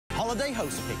holiday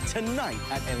host pick tonight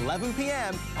at 11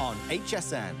 p.m. on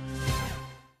HSN.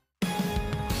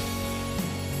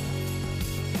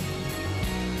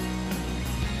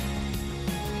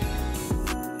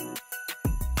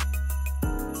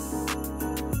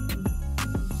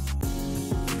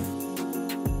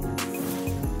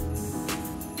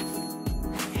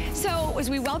 As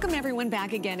we welcome everyone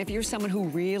back again, if you're someone who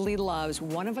really loves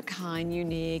one-of-a-kind,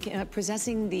 unique,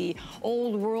 possessing the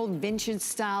old world vintage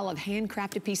style of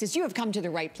handcrafted pieces, you have come to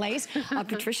the right place.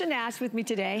 Patricia Nash with me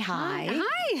today. Hi.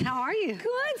 Hi, how are you?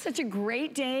 Good, such a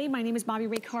great day. My name is Bobby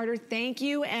Ray Carter, thank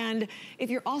you. And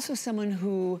if you're also someone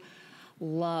who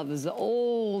loves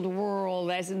old world,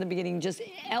 as in the beginning, just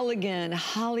elegant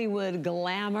Hollywood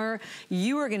glamour,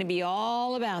 you are gonna be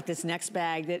all about this next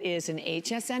bag that is an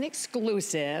HSN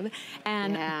exclusive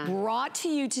and brought to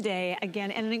you today,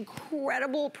 again, at an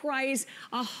incredible price,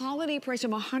 a holiday price of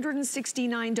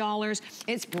 $169.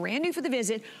 It's brand new for the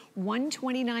visit,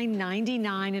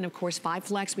 $129.99, and of course 5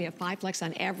 flex. We have 5 flex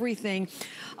on everything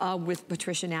with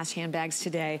Patricia Nash handbags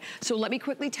today. So let me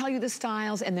quickly tell you the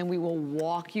styles and then we will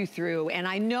walk you through. And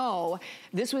I know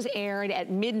this was aired at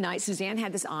midnight. Suzanne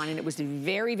had this on and it was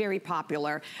very, very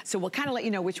popular. So we'll kind of let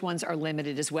you know which ones are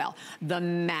limited as well. The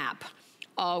map.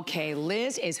 Okay,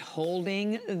 Liz is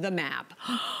holding the map.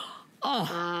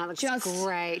 Oh, looks just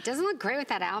great. Doesn't look great with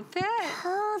that outfit.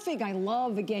 Perfect. I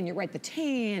love, again, you're right, the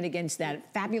tan against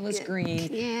that fabulous green.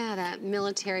 Yeah, that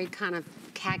military kind of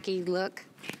khaki look.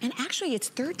 And actually it's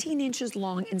 13 inches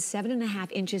long and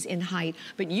 7.5 inches in height,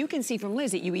 but you can see from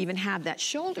Liz that you even have that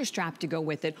shoulder strap to go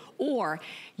with it, or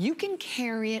you can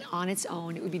carry it on its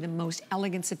own. It would be the most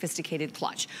elegant, sophisticated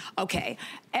clutch. Okay,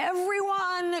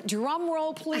 everyone, drum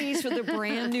roll please for the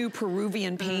brand new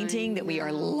Peruvian painting that we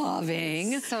are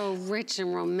loving. So rich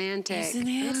and romantic. Isn't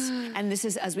it? And this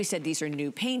is, as we said, these are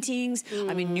new paintings,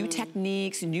 I mean, new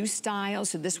techniques, new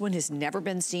styles, so this one has never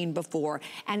been seen before.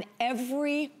 And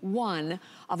every one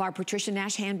of our Patricia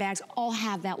Nash handbags all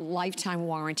have that lifetime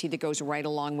warranty that goes right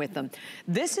along with them.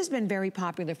 This has been very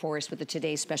popular for us with the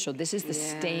Today's Special. This is the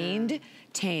stained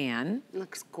tan.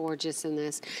 Looks gorgeous in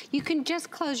this. You can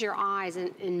just close your eyes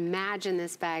and imagine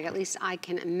this bag. At least I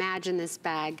can imagine this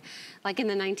bag like in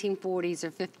the 1940s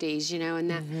or 50s, you know, and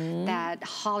that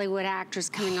Hollywood actress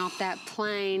coming off that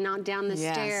plane, not down the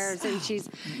stairs, and she's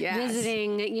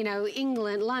visiting, you know,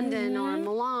 England, London, or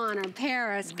Milan, or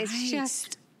Paris. It's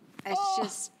just... It's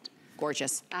just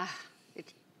gorgeous.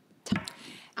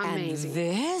 Amazing. And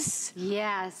this?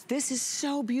 Yes. This is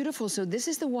so beautiful. So this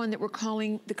is the one that we're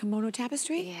calling the kimono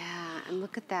tapestry? Yeah, and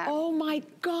look at that. Oh my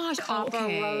gosh. Copper,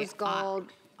 rose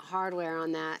gold hardware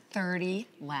on that. 30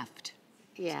 left.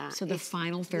 Yeah. So the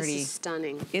final 30. This is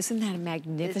stunning. Isn't that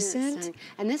magnificent? Isn't it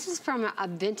and this is from a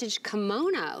vintage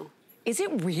kimono. Is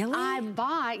it really? I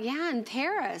bought, in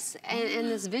Paris, and in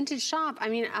this vintage shop. I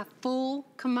mean, a full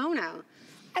kimono.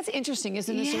 That's interesting,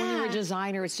 isn't it? So when you're a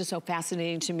designer, it's just so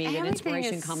fascinating to me that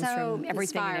inspiration comes from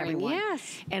everything and everyone.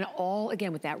 Yes. And all,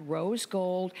 again, with that rose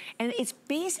gold. And it's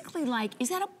basically like, is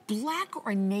that a black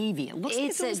or a navy? It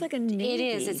looks like a navy. It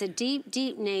is. It's a deep,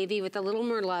 deep navy with a little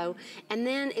merlot. And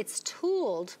then it's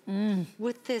tooled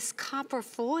with this copper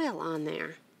foil on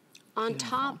there, on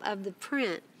top of the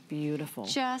print. Beautiful.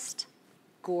 Just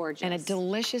gorgeous. And a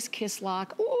delicious kiss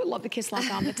lock. Oh, I love the kiss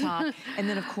lock on the top. And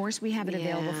then, of course, we have it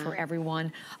available for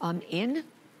everyone in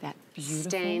that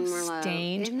beautiful stained Merlot.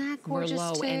 Isn't that gorgeous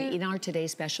Merlot. Too? And in our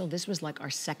Today's Special, this was like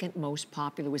our second most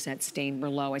popular, was that stained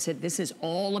Merlot. I said, this is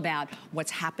all about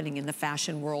what's happening in the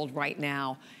fashion world right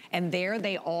now. And there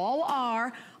they all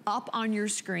are up on your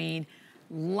screen.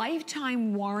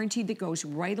 Lifetime warranty that goes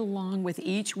right along with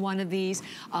each one of these.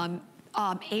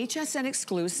 HSN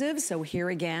exclusive, so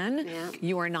here again,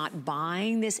 you are not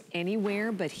buying this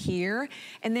anywhere but here.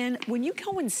 And then when you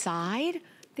go inside,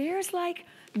 there's like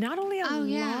not only a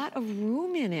lot of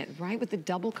room in it, right, with the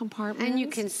double compartments. And you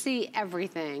can see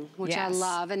everything, which I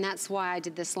love, and that's why I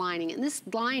did this lining. And this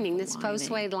lining, this faux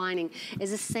suede lining,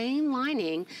 is the same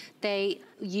lining they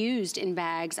used in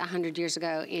bags 100 years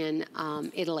ago in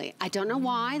Italy. I don't know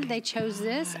why they chose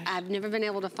this. I've never been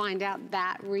able to find out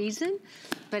that reason,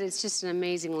 but it's just an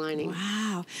amazing lining.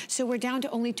 Wow. So we're down to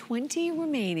only 20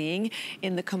 remaining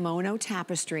in the kimono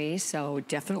tapestry, so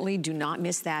definitely do not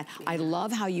miss that. I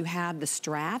love how you have the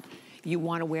strap. You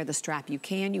want to wear the strap, you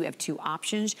can. You have two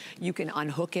options. You can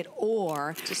unhook it,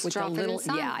 or just with drop the little, it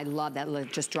inside. I love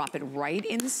that. Just drop it right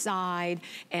inside.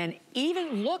 And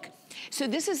even look, so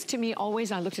this is to me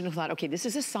always, I looked at it and thought, okay, this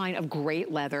is a sign of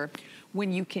great leather.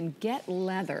 When you can get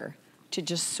leather to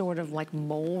just sort of like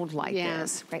mold like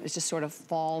this, right? It just sort of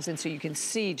falls in, so you can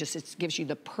see just, it gives you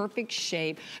the perfect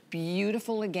shape.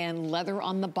 Beautiful, again, leather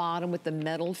on the bottom with the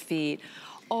metal feet.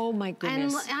 Oh my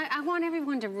goodness. And I want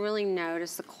everyone to really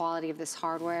notice the quality of this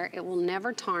hardware. It will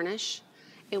never tarnish.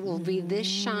 It will be this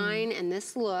shine and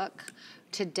this look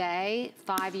today,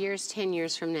 5 years, 10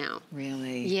 years from now.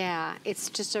 Really? Yeah, it's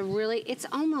just it's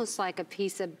almost like a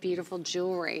piece of beautiful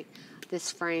jewelry,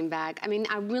 this frame bag. I mean,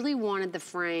 I really wanted the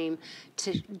frame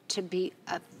to be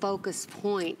a focus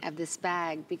point of this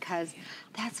bag, because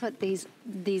that's what these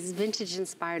vintage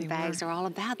inspired bags are all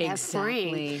about, that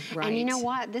frame. Right. And you know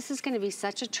what? This is going to be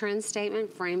such a trend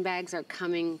statement. Frame bags are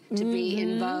coming to be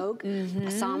in vogue. I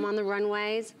saw them on the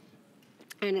runways.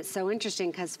 And it's so interesting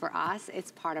because for us,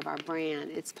 it's part of our brand.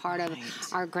 It's part of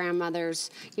our grandmother's,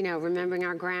 you know, remembering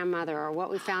our grandmother, or what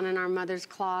we found in our mother's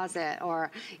closet, or,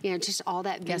 you know, just all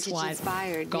that vintage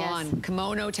inspired. Gone. Yes.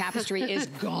 Kimono tapestry is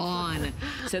gone.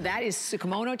 So that is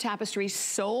kimono tapestry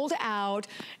sold out.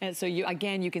 And so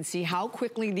again, you can see how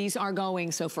quickly these are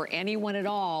going. So for anyone at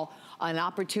all, an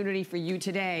opportunity for you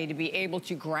today to be able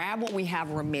to grab what we have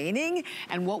remaining,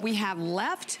 and what we have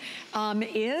left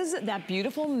is that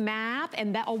beautiful map,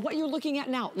 and that what you're looking at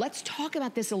now. Let's talk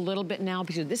about this a little bit now,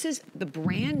 because this is the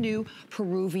brand new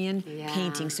Peruvian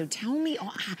painting. So tell me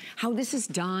how this is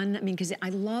done. I mean, because I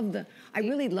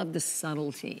really love the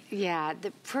subtlety. Yeah,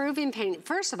 the Peruvian painting,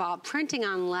 first of all, printing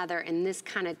on leather in this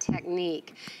kind of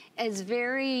technique is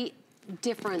very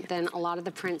different than a lot of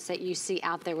the prints that you see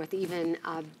out there with even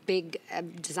big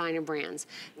designer brands.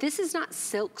 This is not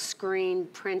silk screen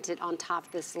printed on top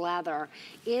of this leather.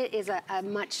 It is a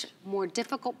much more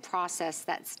difficult process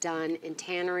that's done in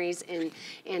tanneries in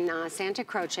Santa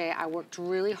Croce. I worked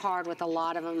really hard with a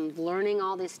lot of them, learning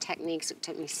all these techniques. It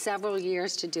took me several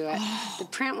years to do it. The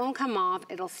print won't come off.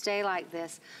 It'll stay like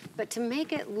this. But to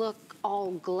make it look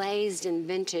all glazed and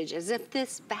vintage, as if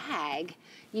this bag,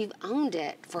 you've owned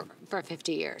it for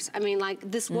 50 years. I mean, like,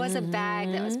 this was a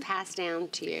bag that was passed down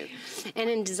to you. And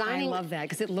in designing... I love that,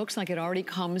 because it looks like it already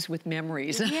comes with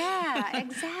memories. Yeah,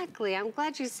 exactly. I'm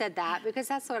glad you said that, because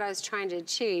that's what I was trying to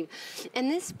achieve.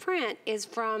 And this print is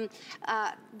from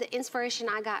the inspiration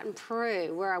I got in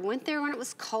Peru, where I went there when it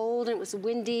was cold and it was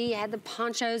windy, I had the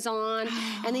ponchos on,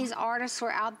 and these artists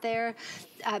were out there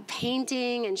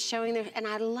painting and showing their, and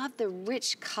I love the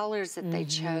rich colors that they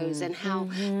chose, and how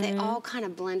they all kind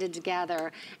of blended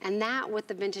together. And that, with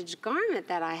the vintage garment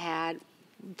that I had,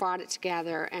 brought it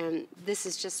together, and this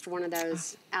is just one of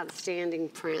those outstanding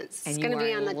prints. And it's going to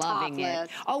be on the top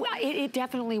list. Oh, it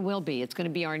definitely will be. It's going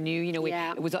to be our new, you know,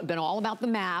 it was been all about the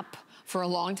map for a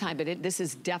long time, but this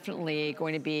is definitely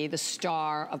going to be the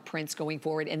star of prints going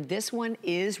forward. And this one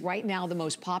is right now the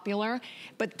most popular.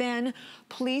 But then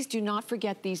please do not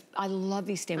forget these. I love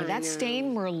these stained. That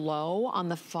stained Merlot on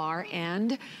the far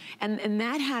end, and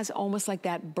that has almost like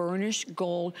that burnished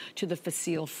gold to the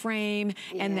facile frame,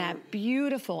 and that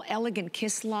beautiful, elegant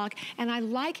kiss lock. And I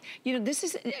like, you know, this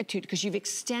is because you've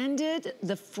extended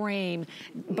the frame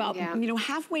about, you know,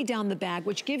 halfway down the bag,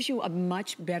 which gives you a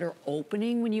much better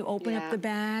opening when you open up the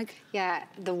bag. Yeah,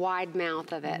 the wide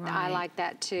mouth of it. I like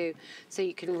that too. So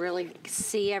you can really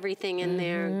see everything in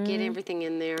there, get everything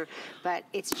in there. But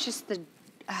it's just the,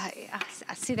 I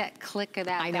see that click of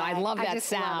that I know, bag. I love that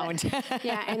sound.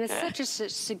 Yeah, and it's such a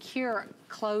secure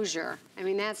closure. I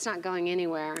mean, that's not going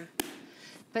anywhere.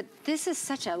 But this is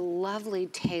such a lovely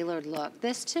tailored look.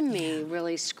 This, to me,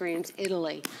 really screams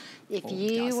Italy. If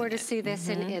you were to see this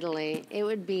in Italy, it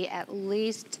would be at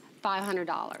least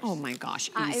 $500. Oh my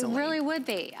gosh, easily. It really would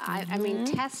be. I mean,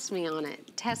 test me on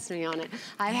it. Test me on it.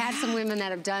 I've had some women that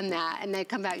have done that, and they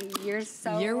come back, you're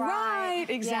so right. You're right,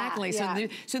 exactly. Yeah,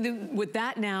 So with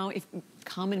that now,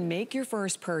 come and make your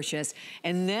first purchase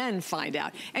and then find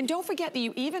out. And don't forget that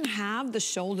you even have the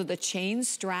shoulder, the chain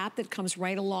strap that comes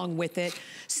right along with it.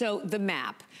 So the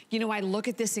map, you know, I look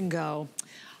at this and go,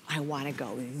 I want to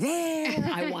go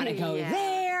there. I want to go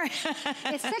there.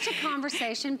 It's such a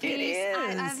conversation piece. It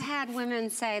is. I've had women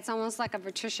say it's almost like a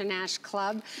Patricia Nash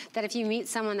club, that if you meet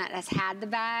someone that has had the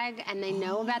bag and they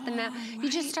know about the map, you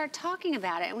just start talking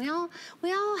about it. And we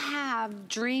all have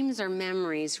dreams or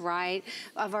memories, right,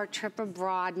 of our trip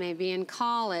abroad, maybe in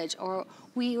college, or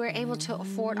we were able to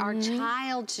afford our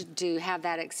child to have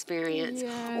that experience.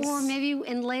 Yes. Or maybe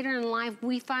later in life,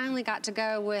 we finally got to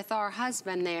go with our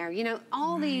husband there. You know,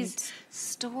 all these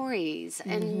stories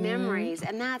and memories,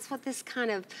 and that's what this kind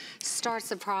of starts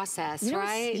the process,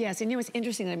 right? Yes, and you know, it's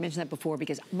interesting that I mentioned that before,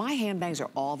 because my handbags are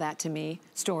all that to me,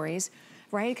 stories.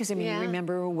 right? Because I mean,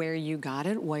 remember where you got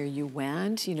it, where you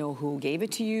went, you know, who gave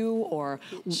it to you, or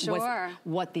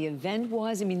what the event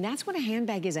was. I mean, that's what a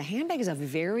handbag is. A handbag is a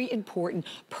very important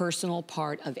personal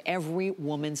part of every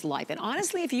woman's life. And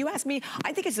honestly, if you ask me,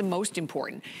 I think it's the most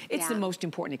important. It's the most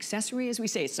important accessory, as we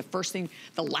say. It's the first thing,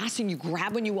 the last thing you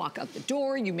grab when you walk out the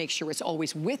door. You make sure it's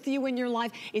always with you in your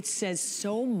life. It says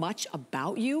so much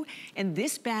about you. And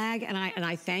this bag, and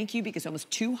I thank you, because almost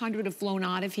 200 have flown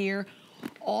out of here.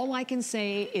 All I can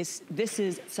say is this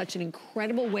is such an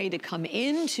incredible way to come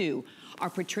into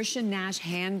our Patricia Nash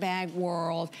handbag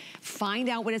world, find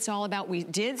out what it's all about. We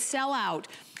did sell out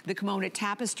the kimono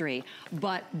tapestry,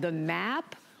 but the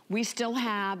map, we still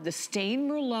have the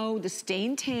stained Merlot, the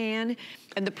stained tan,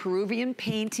 and the Peruvian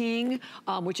painting,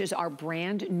 which is our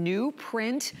brand new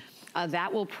print.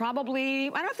 That will probably,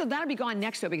 I don't know if that'll be gone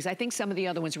next though, because I think some of the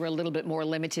other ones were a little bit more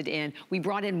limited in. We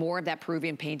brought in more of that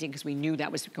Peruvian painting because we knew that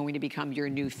was going to become your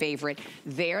new favorite.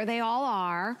 There they all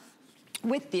are,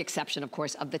 with the exception, of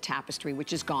course, of the tapestry,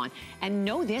 which is gone. And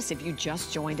know this, if you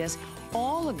just joined us,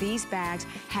 all of these bags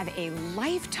have a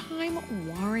lifetime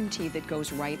warranty that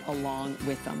goes right along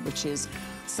with them, which is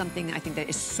something I think that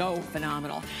is so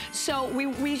phenomenal. So we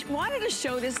wanted to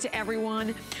show this to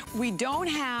everyone. We don't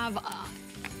have...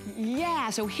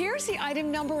 so here's the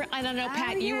item number. I don't know,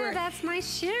 Pat, you were... that's my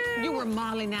shoe. You were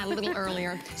modeling that a little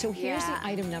earlier. So here's the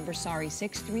item number, sorry,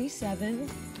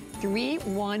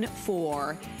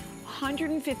 637314.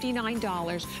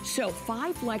 $159, so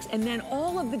 5 flex, and then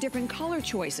all of the different color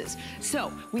choices.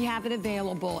 So we have it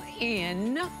available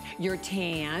in your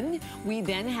tan. We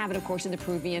then have it, of course, in the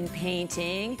Peruvian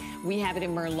painting. We have it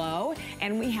in Merlot,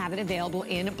 and we have it available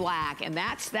in black. And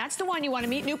that's the one you want to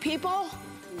meet new people?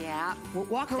 Yeah.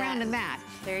 Walk around in that.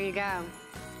 There you go.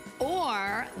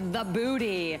 Or the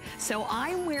booty. So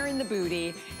I'm wearing the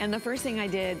booty, and the first thing I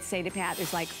did say to Pat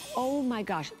is like, oh my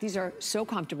gosh, these are so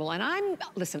comfortable. And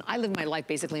listen, I live my life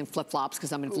basically in flip-flops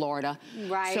because I'm in Florida.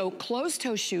 Right. So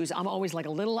closed-toe shoes, I'm always like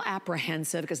a little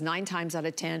apprehensive because 9 times out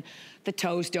of 10, the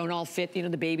toes don't all fit, you know,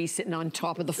 the baby sitting on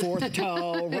top of the 4th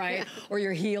toe, right? Or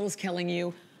your heels killing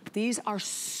you. These are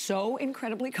so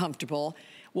incredibly comfortable.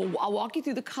 Well, I'll walk you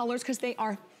through the colors because they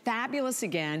are fabulous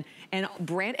again, and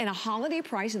a holiday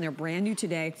price, and they're brand new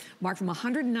today, marked from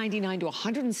 $199 to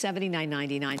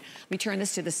 $179.99. Let me turn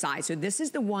this to the side. So this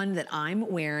is the one that I'm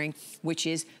wearing, which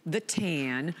is the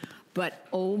tan, but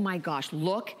oh my gosh,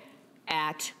 look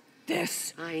at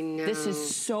this. I know. This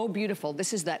is so beautiful.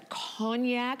 This is that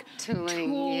cognac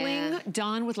tooling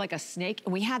done with like a snake.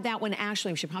 And we have that one,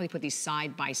 actually, we should probably put these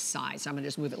side by side. So I'm gonna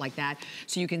just move it like that.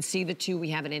 So you can see the two.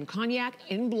 We have it in cognac,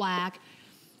 in black.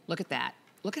 Look at that.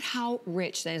 Look at how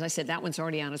rich, as I said, that one's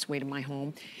already on its way to my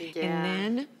home. Yeah.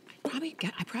 And then, I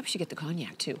probably should get the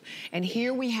cognac too. And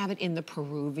here we have it in the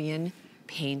Peruvian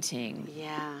painting.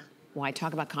 Yeah. Why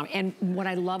talk about cognac? And what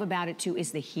I love about it too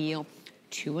is the heel,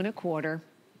 2 1/4.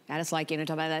 That is like, you know,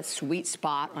 talk about that sweet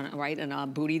spot, right, and a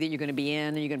booty that you're gonna be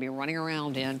in and you're gonna be running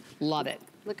around in. Love it.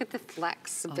 Look at the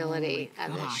flexibility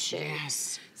of this shoe.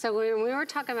 Yes. So when we were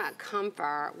talking about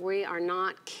comfort, we are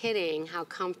not kidding how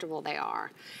comfortable they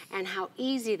are and how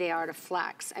easy they are to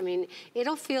flex. I mean,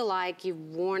 it'll feel like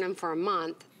you've worn them for a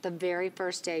month the very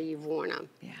first day you've worn them.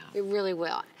 Yeah. It really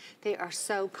will. They are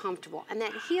so comfortable. And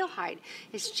that heel height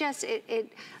is just,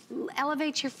 it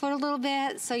elevates your foot a little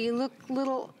bit so you look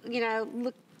little, you know,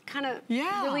 look kind of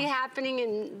really happening,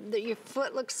 and your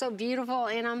foot looks so beautiful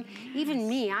in them. Even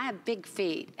me, I have big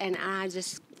feet, and I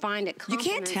just find it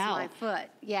compliments my foot.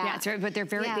 Yeah, it's right, but they're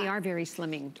very, they are very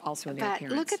slimming also in their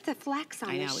appearance. Look at the flex on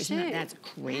the shoe. I know, isn't that, that's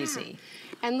crazy. Yeah.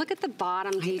 And look at the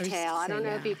bottom detail. I don't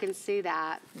know if you can see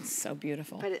that. It's so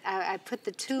beautiful. But I put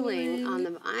the tooling on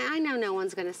the, I know no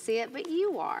one's gonna see it, but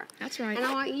you are. That's right. And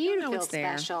I want you to feel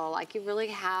special, like you really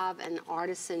have an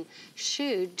artisan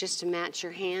shoe just to match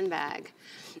your handbag.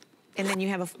 And then you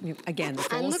have, again, the full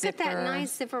zipper. And look at that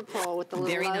nice zipper pull with the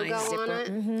little logo on it.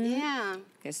 Yeah.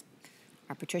 There's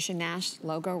our Patricia Nash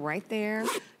logo right there.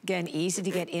 Again, easy to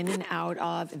get in and out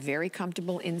of, very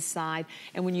comfortable inside.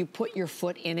 And when you put your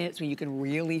foot in it, so you can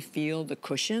really feel the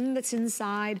cushion that's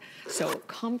inside. So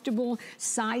comfortable.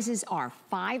 Sizes are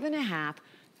 5.5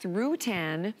 through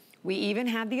 10. We even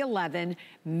have the 11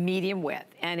 medium width,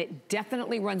 and it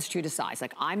definitely runs true to size.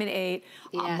 Like I'm an 8,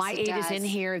 my 8 is in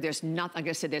here. There's nothing, like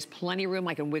I said, there's plenty of room.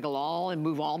 I can wiggle all and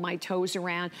move all my toes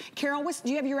around. Carol,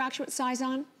 do you have your actual size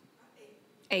on?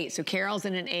 8. So Carol's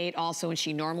in an 8 also, and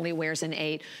she normally wears an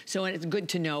 8. So it's good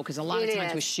to know, because a lot of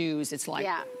times with shoes, it's like,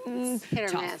 hit or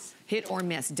tough. miss. Hit or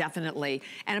miss, definitely.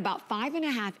 And about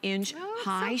 5.5-inch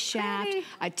high shaft,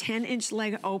 a 10-inch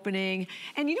leg opening.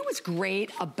 And you know what's great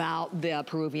about the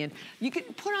Peruvian? You can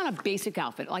put on a basic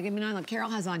outfit. Like, I mean, Carol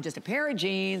has on just a pair of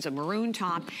jeans, a maroon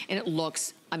top, and it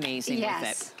looks amazing with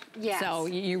it. Yes. So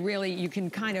you can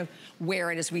kind of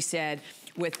wear it, as we said,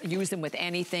 use them with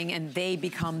anything, and they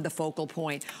become the focal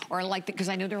point. Or like, because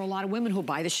I know there are a lot of women who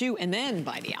buy the shoe and then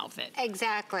buy the outfit.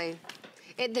 Exactly.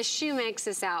 The shoe makes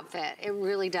this outfit. It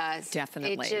really does.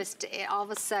 Definitely. All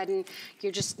of a sudden,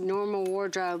 your just normal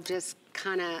wardrobe just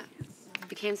kind of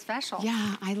became special.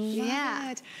 Yeah, I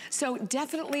love it. So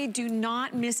definitely do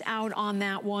not miss out on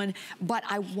that one. But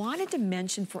I wanted to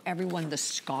mention for everyone the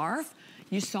scarf.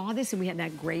 You saw this, and we had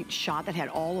that great shot that had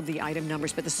all of the item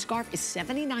numbers, but the scarf is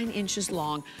 79 inches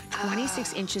long,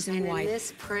 26 inches in wide. And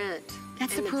this print.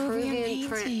 That's the Peruvian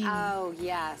print. Oh,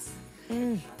 yes.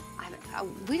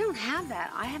 We don't have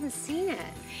that. I haven't seen it.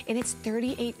 And it's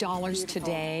 $38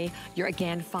 today. You're,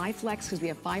 again, 5 flex, because we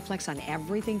have 5 flex on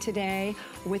everything today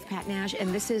with Pat Nash.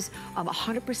 And this is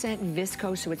 100%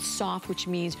 viscose, so it's soft, which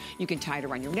means you can tie it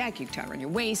around your neck, you can tie it around your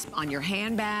waist, on your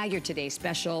handbag, your today's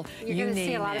special, You're going to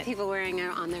see a lot of people wearing it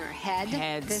on their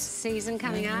heads this season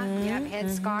coming up. Yep,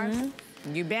 head scarves.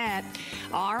 You bet.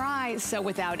 All right, so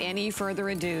without any further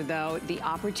ado, though, the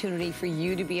opportunity for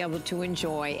you to be able to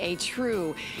enjoy a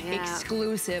true,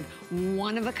 exclusive,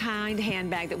 one-of-a-kind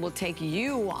handbag that will take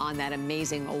you on that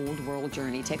amazing old world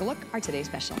journey. Take a look, our today's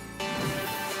special.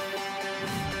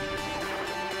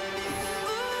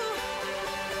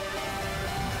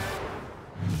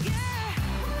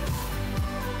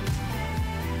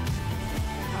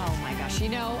 Oh my gosh, you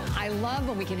know, I love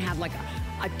when we can have like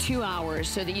a 2 hours,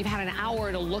 so that you've had an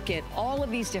hour to look at all of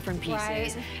these different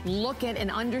pieces, look at and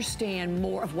understand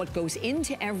more of what goes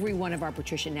into every one of our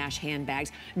Patricia Nash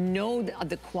handbags, know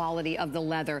the quality of the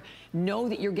leather, know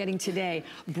that you're getting today,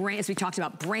 as we talked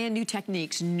about, brand new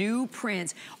techniques, new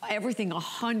prints, everything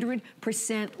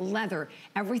 100% leather,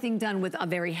 everything done with a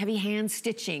very heavy hand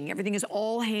stitching, everything is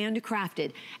all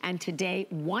handcrafted, and today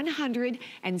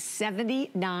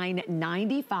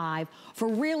 $179.95 for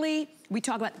really, we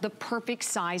talk about the perfect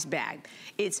size bag.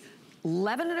 It's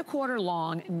 11.25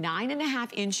 long,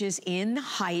 9.5 inches in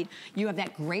height. You have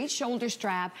that great shoulder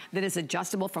strap that is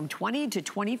adjustable from 20 to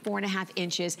 24.5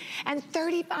 inches, and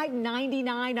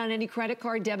 $35.99 on any credit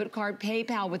card, debit card,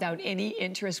 PayPal without any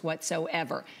interest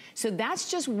whatsoever. So that's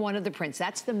just one of the prints.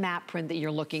 That's the map print that you're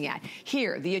looking at.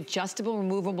 Here, the adjustable,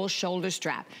 removable shoulder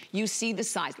strap. You see the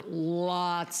size,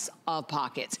 lots of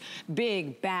pockets.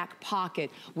 Big back pocket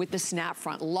with the snap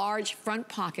front, large front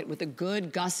pocket with a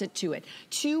good gusset to it.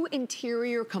 2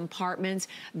 interior compartments,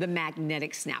 the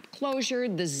magnetic snap closure,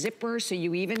 the zipper, so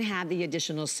you even have the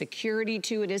additional security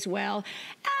to it as well.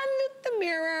 And the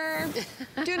mirror.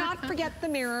 Do not forget the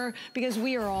mirror, because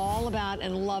we are all about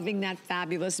and loving that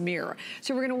fabulous mirror.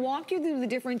 So we're gonna walk you through the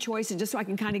different choices just so I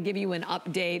can kind of give you an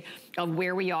update of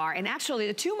where we are. And actually,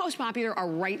 the 2 most popular are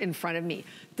right in front of me.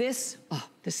 This,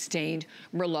 the stained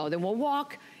Merlot. Then we'll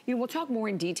walk, we'll talk more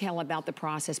in detail about the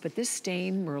process, but this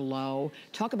stained Merlot,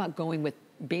 talk about going with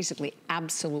basically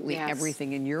absolutely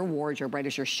everything in your wardrobe right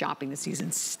as you're shopping this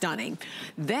season. Stunning.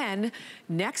 Then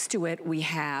next to it we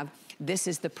have, this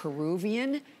is the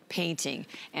Peruvian painting,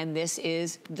 and this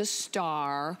is the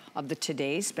star of the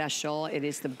today's special. It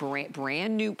is the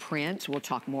brand new print. We'll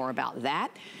talk more about that.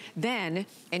 Then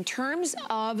in terms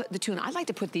of the tune, I'd like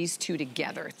to put these two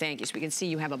together. Thank you. So we can see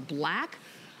you have a black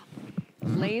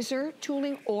laser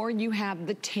tooling, or you have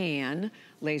the tan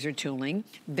laser tooling.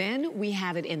 Then we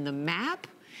have it in the map.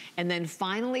 And then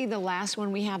finally, the last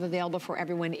one we have available for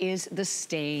everyone is the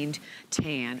stained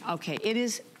tan. Okay, it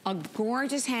is a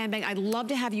gorgeous handbag. I'd love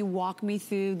to have you walk me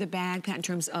through the bag, Pat, in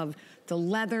terms of the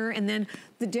leather and then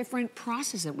the different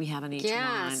process that we have on each one.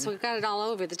 Yes, we've got it all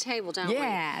over the table, don't we?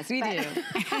 Yes, we do.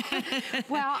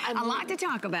 Well, a lot to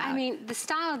talk about. I mean, the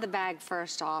style of the bag,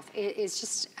 first off, is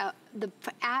just the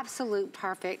absolute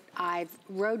perfect. I've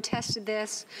road tested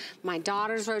this. My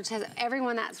daughter's road tested.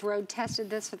 Everyone that's road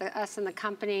tested this for us in the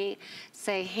company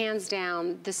say, hands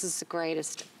down, this is the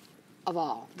greatest of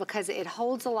all, because it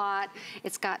holds a lot.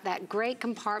 It's got that great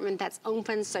compartment that's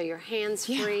open, so your hand's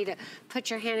free to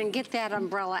put your hand and get that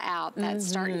umbrella out that's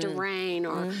starting to rain,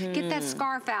 or get that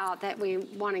scarf out that we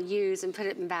want to use and put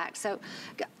it in back. So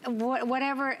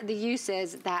whatever the use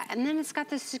is, that. And then it's got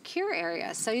the secure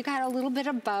area. So you got a little bit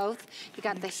of both. You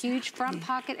got the huge front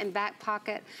pocket and back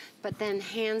pocket. but then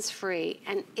hands-free.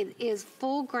 And it is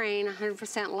full grain,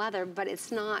 100% leather, but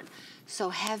it's not so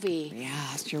heavy.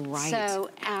 Yes, you're right. So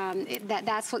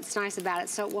that's what's nice about it.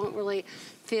 So it won't really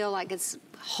feel like it's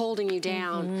holding you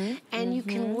down. And you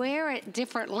can wear it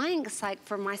different lengths. Like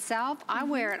for myself, I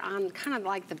wear it on kind of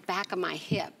like the back of my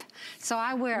hip. So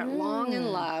I wear it long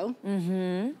and low.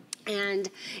 And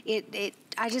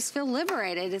I just feel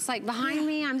liberated. It's like behind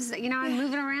me, I'm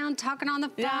moving around, talking on the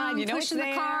phone, pushing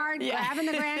the cart, grabbing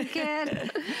the grandkid,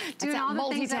 doing all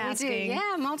the things that we do.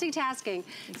 Yeah, multitasking.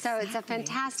 Exactly. So it's a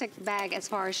fantastic bag as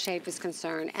far as shape is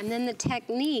concerned. And then the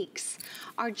techniques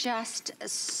are just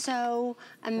so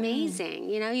amazing.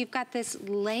 You know, you've got this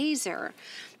laser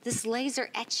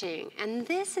etching, and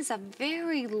this is a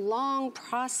very long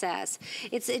process.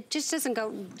 It just doesn't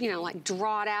go, like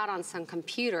draw it out on some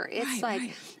computer. It's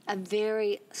a very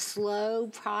slow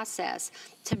process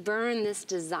to burn this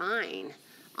design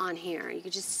on here. You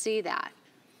can just see that.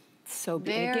 So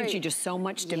it gives you just so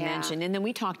much dimension. And then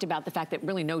we talked about the fact that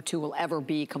really no two will ever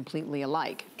be completely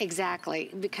alike.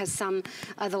 Exactly, because some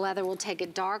of the leather will take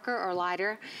it darker or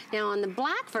lighter. Now on the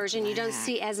black version, you don't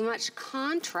see as much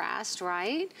contrast,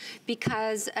 right?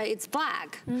 Because it's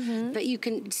black, but you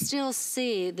can still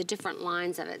see the different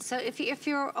lines of it. So if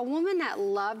you're a woman that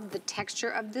loved the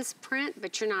texture of this print,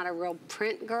 but you're not a real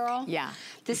print girl,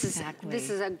 this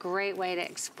is a great way to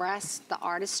express the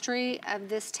artistry of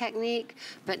this technique,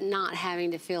 but not having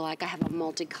to feel like I have a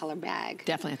multicolor bag.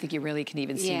 Definitely, I think you really can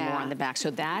even see more on the back. So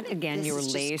that, again, your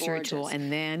laser tool,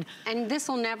 and then... And this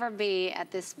will never be at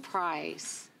this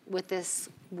price with this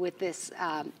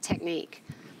technique.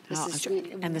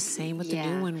 And the same with the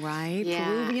new one, right? Yeah.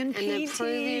 Peruvian painting. And the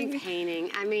Peruvian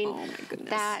painting. I mean, oh my goodness.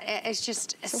 That is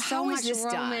just so much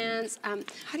romance. How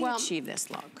do you achieve this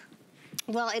look?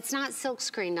 Well, it's not silk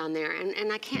screened on there,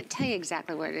 and I can't tell you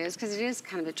exactly what it is because it is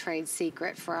kind of a trade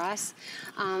secret for us.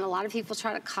 A lot of people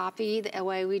try to copy the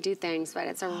way we do things, but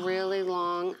it's a really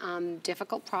long,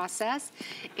 difficult process.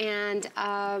 And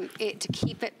to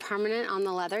keep it permanent on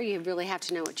the leather, you really have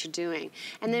to know what you're doing.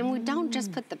 And then we don't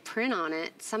just put the print on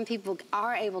it. Some people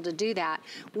are able to do that.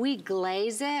 We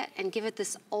glaze it and give it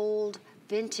this old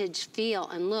vintage feel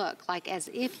and look, like as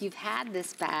if you've had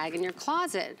this bag in your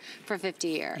closet for 50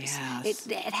 years. Yes.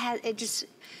 It just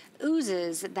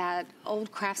oozes that old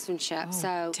craftsmanship.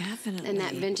 Definitely. And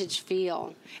that vintage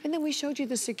feel. And then we showed you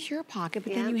the secure pocket,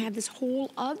 but then you have this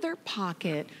whole other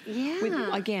pocket.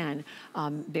 With, again,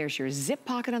 there's your zip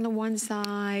pocket on the one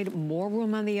side, more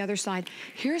room on the other side.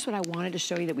 Here's what I wanted to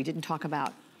show you that we didn't talk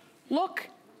about. Look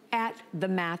at the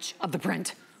match of the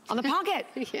print on the pocket.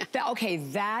 Okay,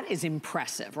 that is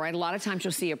impressive, right? A lot of times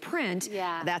you'll see a print.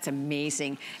 That's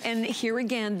amazing. And here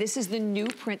again, this is the new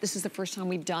print. This is the first time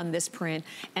we've done this print.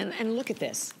 And look at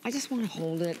this. I just want to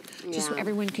hold it just so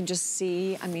everyone can just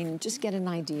see. I mean, just get an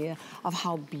idea of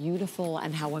how beautiful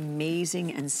and how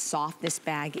amazing and soft this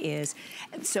bag is.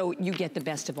 So you get the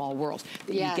best of all worlds.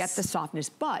 You get the softness,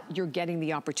 but you're getting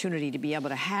the opportunity to be able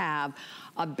to have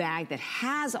a bag that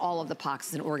has all of the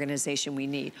pockets and organization we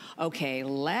need. Okay,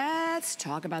 let's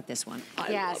talk about this one.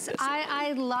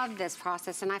 I love this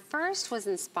process, and I first was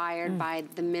inspired by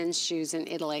the men's shoes in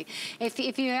Italy. If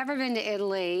you've ever been to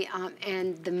Italy,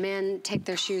 and the men take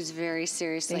their shoes very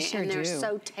seriously, and they're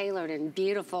so tailored and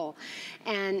beautiful.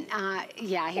 And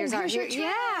here's our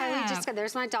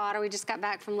there's my daughter. We just got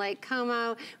back from Lake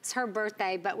Como. It was her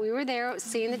birthday, but we were there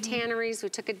seeing the tanneries. We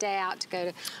took a day out to go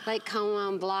to Lake Como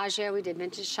and Bellagio. We did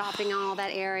vintage shopping on all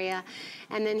that area.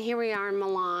 And then here we are in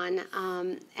Milan,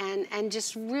 and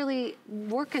just really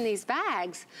working these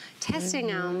bags, testing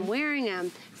them, wearing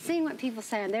them, seeing what people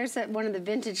say. And there's one of the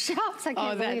vintage shops. I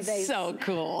can't believe they so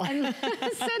cool.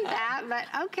 said that, but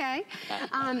okay.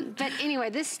 But anyway,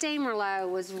 this Stain Merlot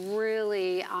was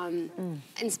really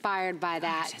inspired by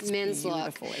that men's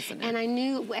look. Isn't it? And I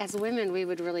knew as women we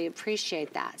would really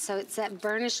appreciate that. So it's that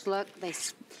burnished look.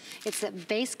 It's that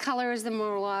base color is the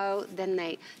Merlot, then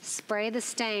they spray the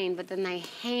stain, but then they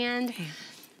hand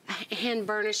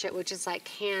burnish it, which is like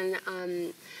hand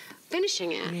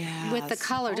finishing it with the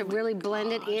color to really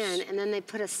blend it in, and then they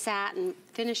put a satin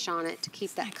finish on it to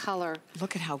keep that color.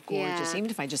 Look at how gorgeous. Even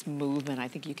if I just move it, I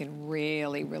think you can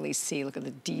really, really see, look at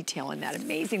the detail in that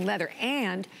amazing leather.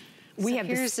 And we have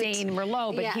the stain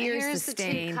Merlot, but here's the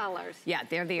stain. The two colors. Yeah,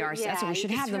 there they are. So that's what we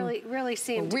should have them. Really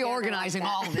see them reorganizing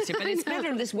like all of this here, but it's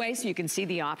better this way so you can see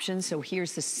the options. So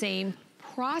here's the same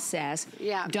process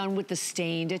done with the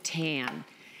stain to tan.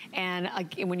 And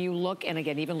when you look, and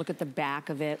again, even look at the back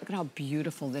of it, look at how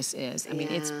beautiful this is. I mean,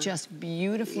 it's just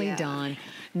beautifully done.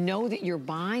 Know that you're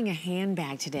buying a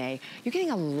handbag today. You're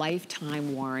getting a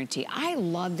lifetime warranty. I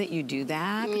love that you do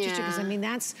that, Patricia, because I mean,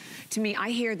 that's, to me, I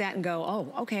hear that and go,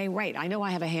 oh, okay, right. I know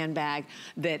I have a handbag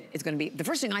that is gonna be, the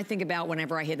first thing I think about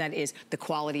whenever I hear that is the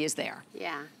quality is there.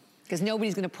 Yeah. Because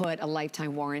nobody's going to put a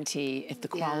lifetime warranty if the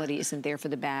quality isn't there for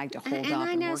the bag to hold up and work for you in your life.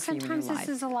 And I know sometimes this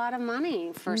is a lot of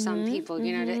money for some people,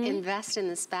 you know, to invest in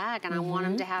this bag. And I want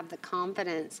them to have the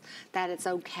confidence that it's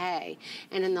okay.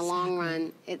 And in the long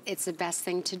run, it's the best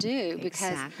thing to do.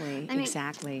 Because,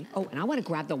 exactly. Oh, and I want to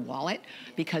grab the wallet,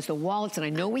 because the wallets, and I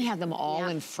know we have them all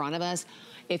in front of us.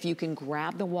 If you can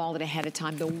grab the wallet ahead of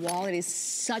time, the wallet is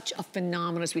such a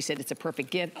phenomenon. As we said, it's a perfect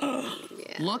gift.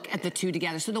 Look at the two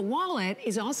together. So the wallet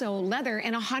is also leather,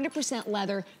 and 100%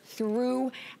 leather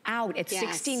throughout. It's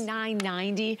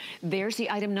 $69.90. There's the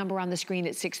item number on the screen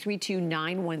at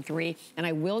 632913. And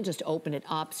I will just open it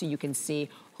up so you can see,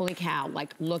 holy cow,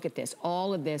 like, look at this.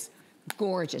 All of this,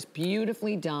 gorgeous,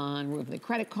 beautifully done. Remove the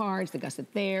credit cards, the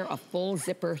gusset there, a full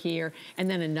zipper here, and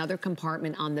then another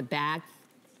compartment on the back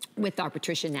with our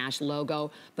Patricia Nash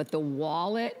logo. But the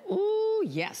wallet, ooh,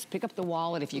 yes, pick up the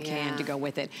wallet if you can to go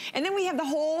with it. And then we have the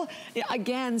whole,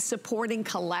 again, supporting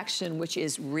collection, which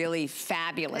is really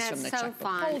fabulous. From the so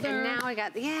fun. Holder. And now we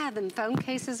got, the phone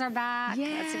cases are back.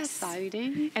 That's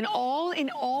exciting. And all in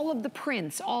all of the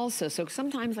prints also. So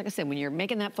sometimes, like I said, when you're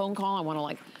making that phone call, I want to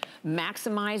like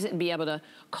maximize it and be able to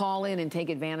call in and take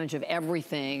advantage of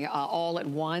everything all at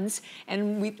once.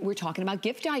 And we're talking about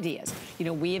gift ideas. You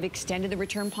know, we have extended the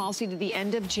return policy to the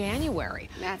end of January.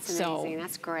 That's amazing.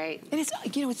 That's great. And it's,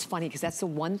 you know, it's funny because that's the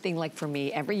one thing, like for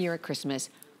me, every year at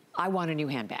Christmas, I want a new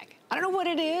handbag. I don't know what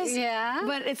it is,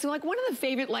 but it's like one of the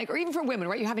favorite, like, or even for women,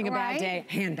 right? You're having a bad day,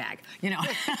 handbag, you know.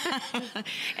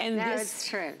 And it's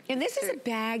true. And this is a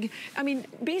bag, I mean,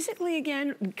 basically,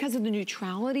 again, because of the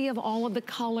neutrality of all of the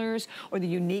colors or the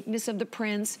uniqueness of the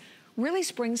prints, really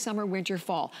spring, summer, winter,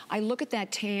 fall. I look at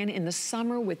that tan in the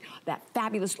summer with that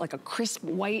fabulous, like a crisp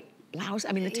white blouse.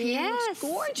 I mean, the tan looks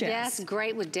gorgeous. Yes,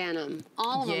 great with denim.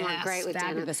 All of them are great with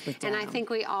denim. And I think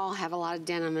we all have a lot of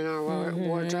denim in our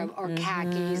wardrobe, or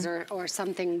khakis, or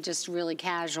something just really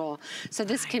casual. So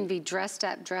this can be dressed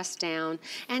up, dressed down.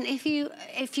 And if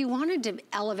you wanted to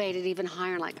elevate it even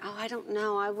higher, like, oh, I don't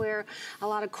know, I wear a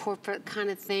lot of corporate kind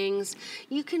of things,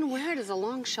 you can wear it as a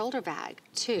long shoulder bag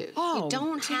too. Oh, you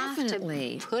don't have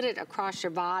to put it across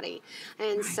your body.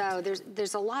 And so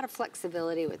there's a lot of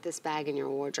flexibility with this bag in your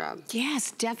wardrobe. Yes,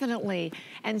 definitely.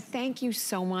 And thank you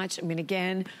so much. I mean,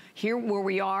 again, here where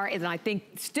we are, and I think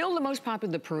still the most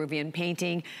popular, the Peruvian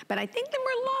painting, but I think the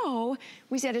Merlot,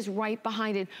 we said, is right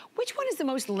behind it. Which one is the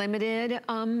most limited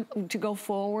to go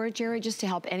forward, Jerry, just to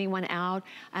help anyone out?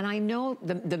 And I know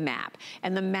the map.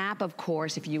 And the map, of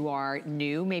course, if you are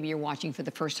new, maybe you're watching for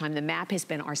the first time, the map has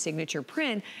been our signature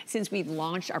print since we've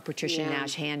launched our Patricia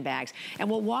Nash handbags. And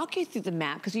we'll walk you through the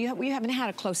map, because we haven't had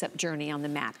a close-up journey on the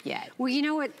map yet. Well, you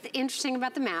know what's interesting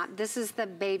about the map? This is the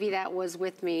baby that was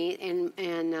with me in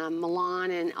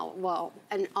Milan and, well,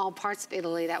 in all parts of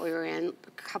Italy that we were in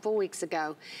a couple weeks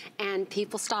ago. And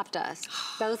people stopped us,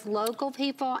 both local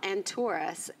people and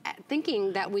tourists,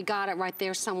 thinking that we got it right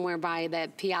there somewhere by the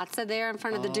piazza there in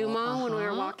front of the Duomo when we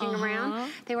were walking around.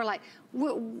 They were like,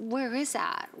 where is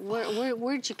that?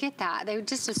 Where'd you get that? They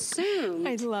just assumed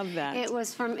I love that. It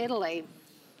was from Italy.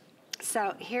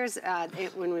 So here's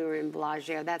when we were in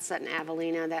Bellagio. That's an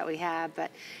Avellino that we have.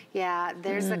 But yeah,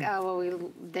 there's the,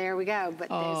 there we go. But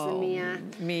there's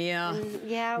the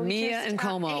Mia. Mia and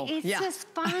Como. It's just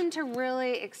fun to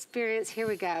really experience. Here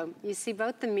we go. You see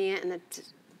both the Mia and the,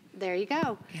 there you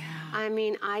go. Yeah. I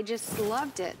mean, I just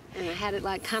loved it. And I had it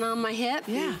like kind of on my hip.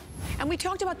 Yeah. And we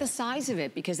talked about the size of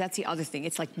it, because that's the other thing.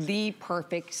 It's like the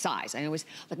perfect size. I know it was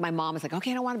like my mom was like,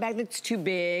 okay, I don't want a bag that's too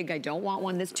big. I don't want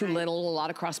one that's too little. A lot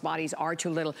of crossbodies are too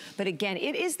little. But again,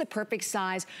 it is the perfect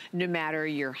size, no matter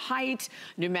your height,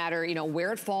 no matter, you know,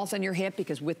 where it falls on your hip,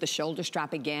 because with the shoulder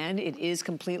strap, again, it is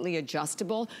completely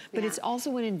adjustable. But it's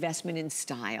also an investment in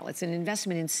style. It's an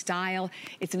investment in style.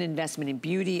 It's an investment in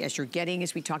beauty, as you're getting,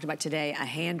 as we talked about today, a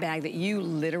handbag that you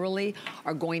literally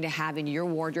are going to have in your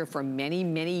wardrobe for many,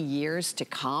 many years to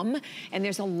come. And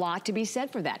there's a lot to be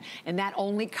said for that. And that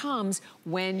only comes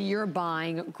when you're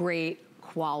buying great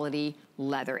quality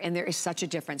leather. And there is such a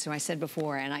difference. So I said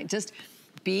before, and I just,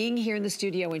 being here in the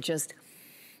studio and just,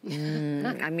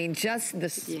 I mean, just the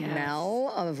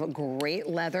smell of great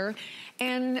leather.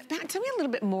 And Pat, tell me a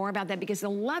little bit more about that, because the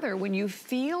leather, when you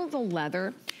feel the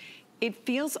leather, it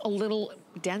feels a little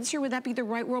denser, would that be the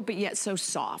right word, but yet so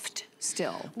soft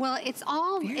still. Well, it's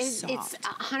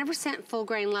 100% full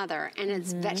grain leather, and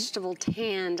it's vegetable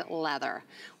tanned leather,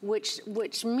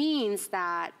 which means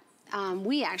that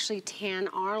we actually tan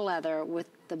our leather with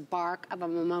the bark of a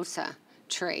mimosa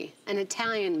tree, an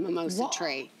Italian mimosa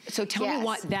tree. So tell me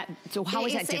what that, so how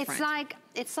is that different?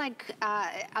 It's like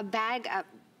a bag, a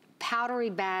powdery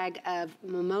bag of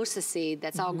mimosa seed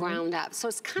that's all ground up. So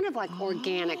it's kind of like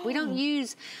organic. We don't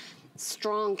use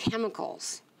strong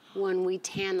chemicals when we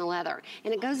tan the leather.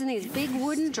 And it goes in these big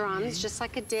wooden drums, just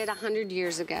like it did 100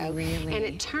 years ago. Really? And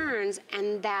it turns,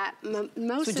 and that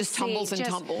mimosa so just tumbles and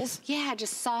tumbles? Yeah,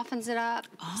 just softens it up,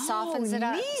 softens it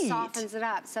up, softens it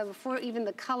up. So before even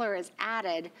the color is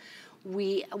added,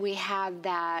 we have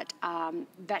that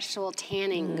vegetable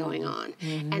tanning going on.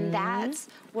 And that's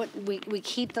what we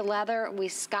keep the leather, we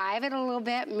skive it a little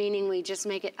bit, meaning we just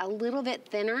make it a little bit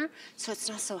thinner so it's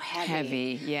not so heavy.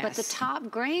 Heavy, yes. But the top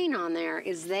grain on there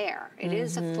is there. It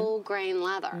is a full grain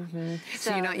leather.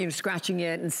 So you're not scratching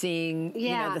it and seeing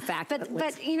you know, the fact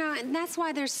but you know, and that's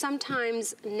why there's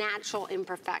sometimes natural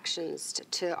imperfections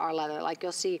to our leather. Like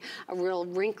you'll see a real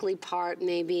wrinkly part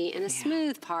maybe and a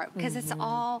smooth part, because it's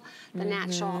all the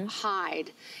natural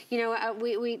hide. You know,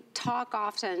 we talk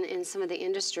often in some of the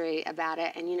industry about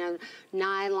it, and you know,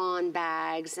 nylon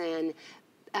bags and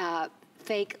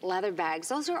fake leather bags,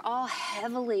 those are all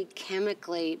heavily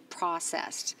chemically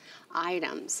processed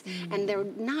items, and they're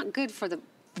not good for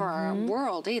our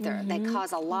world either. They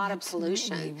cause a lot of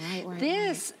pollution.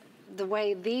 The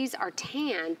way these are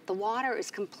tanned, the water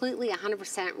is completely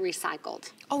 100%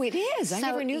 recycled. Oh, it is? I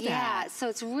never knew that. Yeah, so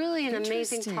it's really an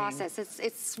amazing process.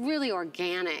 It's really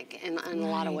organic in a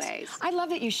lot of ways. I love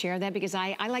that you share that, because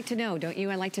I like to know, don't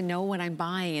you? I like to know what I'm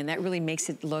buying, and that really makes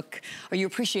it look, or you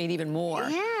appreciate even more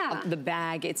of the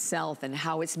bag itself and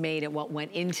how it's made and what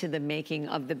went into the making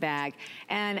of the bag.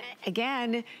 And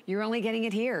again, you're only getting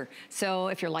it here. So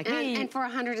if you're like me. And for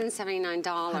 $179.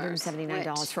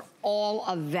 $179 for all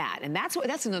of that. And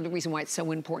that's another reason why it's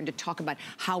so important to talk about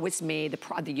how it's made,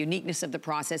 the uniqueness of the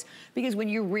process, because when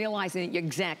you realize that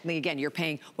exactly, again, you're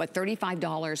paying, what,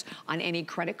 $35 on any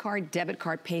credit card, debit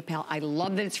card, PayPal. I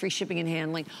love that it's free shipping and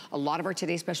handling. A lot of our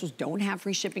Today Specials don't have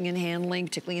free shipping and handling,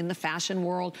 particularly in the fashion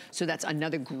world, so that's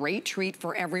another great treat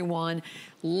for everyone.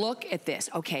 Look at this.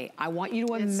 Okay, I want you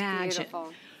to imagine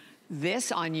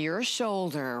this on your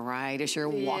shoulder, right? As you're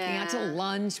walking out to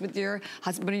lunch with your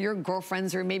husband or your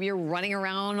girlfriends, or maybe you're running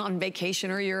around on vacation,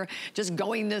 or you're just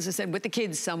going, as I said, with the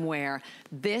kids somewhere.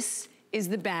 This is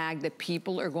the bag that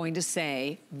people are going to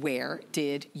say, where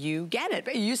did you get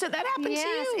it? You said that happened to you.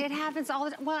 Yes, it happens all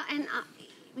the time. Well, and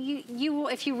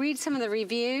if you read some of the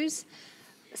reviews,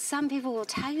 some people will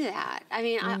tell you that. I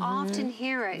mean, I often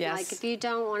hear it, like, if you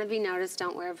don't want to be noticed,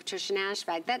 don't wear a Patricia Nash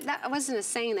bag. That wasn't a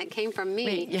saying that came from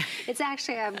me. It's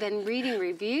actually, I've been reading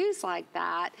reviews like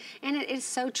that, and it is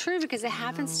so true, because it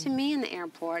happens to me in the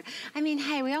airport. I mean,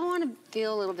 hey, we all want to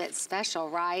feel a little bit special,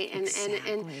 right? And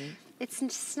it's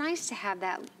just nice to have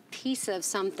that piece of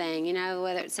something, you know,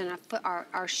 whether it's in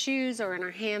our shoes or in our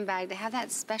handbag, to have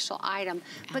that special item.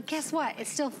 But guess what?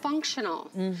 It's still functional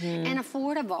and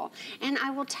affordable. And I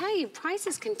will tell you,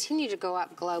 prices continue to go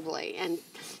up globally. And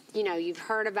you know, you've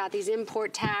heard about these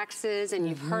import taxes, and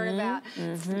you've heard about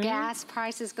gas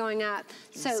prices going up.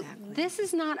 So this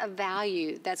is not a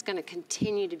value that's going to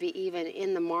continue to be even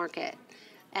in the market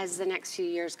as the next few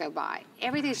years go by.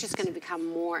 Everything's just going to become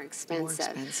more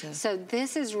expensive. So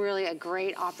this is really a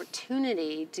great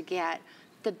opportunity to get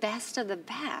the best of the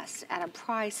best at a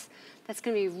price that's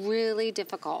going to be really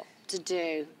difficult to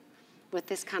do with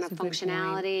this kind of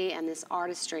functionality and this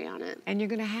artistry on it. And you're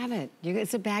gonna have it.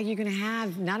 It's a bag you're gonna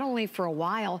have not only for a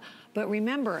while, but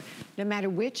remember, no matter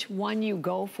which one you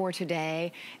go for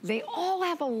today, they all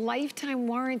have a lifetime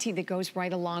warranty that goes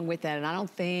right along with that. And I don't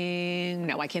think,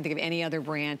 no, I can't think of any other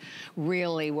brand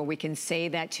really where we can say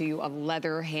that to you of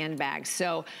leather handbags.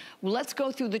 So let's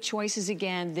go through the choices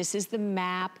again. This is the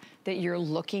map that you're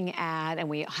looking at, and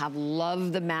we have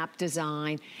loved the map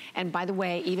design. And by the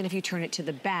way, even if you turn it to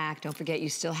the back, don't forget you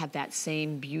still have that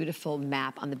same beautiful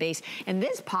map on the base. And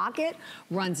this pocket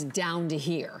runs down to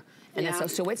here. And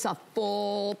so it's a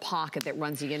full pocket that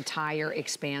runs the entire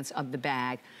expanse of the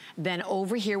bag. Then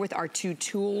over here with our two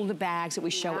tooled bags that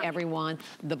we show everyone,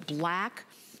 the black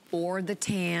or the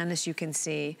tan, as you can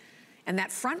see. And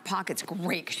that front pocket's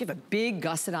great, because you have a big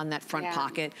gusset on that front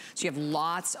pocket. So you have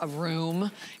lots of room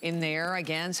in there,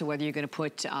 again. So whether you're gonna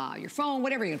put your phone,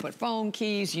 whatever you're gonna put, phone,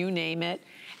 keys, you name it.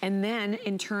 And then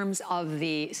in terms of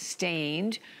the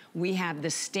stained, we have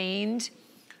the stained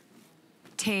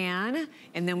tan,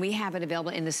 and then we have it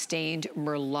available in the stained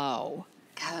Merlot.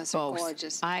 God, those are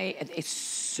gorgeous. It's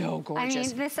so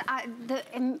gorgeous. I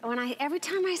mean, every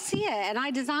time I see it, and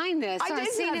I designed this, so I've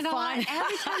seen it all. Every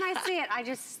time I see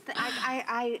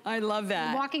it, I love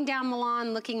that. Walking down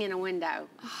Milan, looking in a window.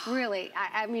 Really,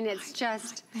 I mean, it's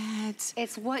just,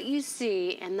 it's what you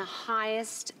see in the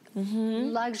highest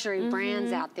luxury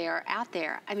brands out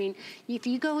there. I mean, if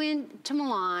you go into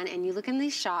Milan and you look in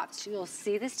these shops, you'll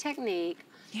see this technique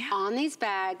on these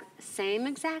bags, same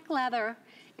exact leather.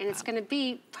 And it's going to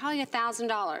be probably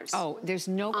 $1,000. Oh, there's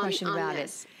no question about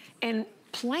it. And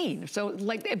plain. So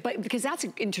like, but because that's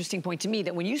an interesting point to me,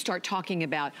 that when you start talking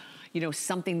about, you know,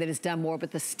 something that is done more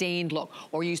with the stained look,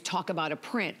 or you talk about a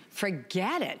print,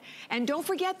 forget it. And don't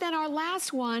forget then our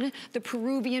last one, the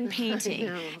Peruvian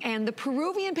painting. And the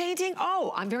Peruvian painting,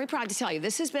 I'm very proud to tell you,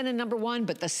 this has been a #1,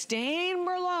 but the stained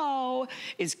Merlot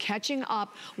is catching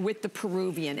up with the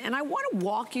Peruvian. And I want to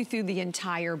walk you through the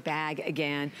entire bag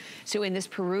again. So in this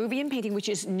Peruvian painting, which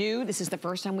is new, this is the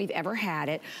first time we've ever had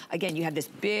it. Again, you have this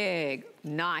big,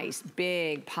 nice,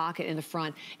 big pocket in the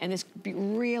front, and this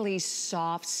really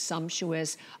soft,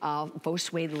 sumptuous faux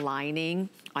suede lining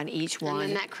on each one. And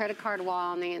then that credit card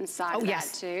wall on the inside of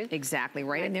that too. Exactly,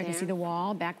 right in there. You can see the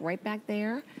wall right back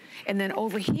there. And then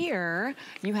over here,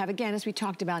 you have, again, as we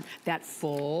talked about, that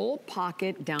full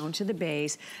pocket down to the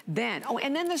base. Then,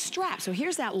 and then the strap. So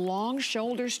here's that long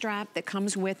shoulder strap that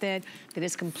comes with it, that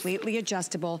is completely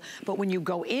adjustable. But when you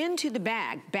go into the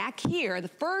bag, back here, the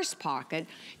first pocket,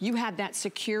 you have that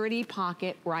security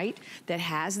pocket, right, that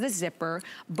has the zipper.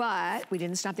 But we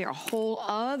didn't stop there. A whole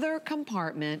other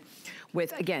compartment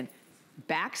with, again,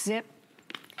 back zip,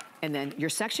 and then your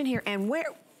section here. And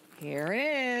here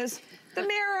is the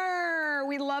mirror.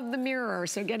 We love the mirror.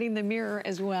 So getting the mirror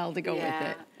as well to go with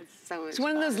it. It's so much It's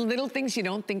one of those little things you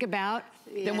don't think about.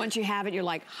 Then once you have it, you're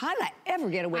like, how did I ever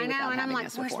get away without having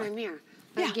this before? I know, and I'm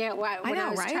like, where's my mirror? When I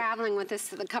was traveling with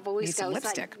this a couple weeks ago,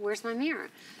 it's like, where's my mirror?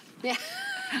 Yeah.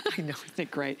 I know, isn't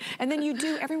it great? And then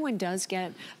everyone does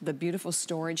get the beautiful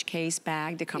storage case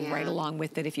bag to come right along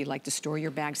with it if you'd like to store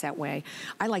your bags that way.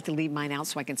 I like to leave mine out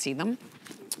so I can see them.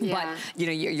 But, you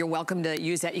know, you're welcome to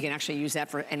use that. You can actually use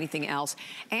that for anything else.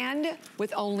 And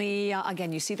with only,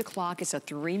 again, you see the clock, it's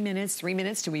 3 minutes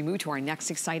till we move to our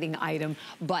next exciting item.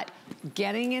 But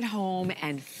getting it home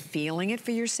and feeling it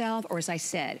for yourself, or as I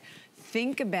said,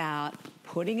 think about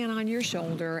putting it on your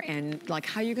shoulder and like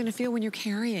how you're gonna feel when you're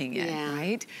carrying it,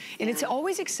 right? And it's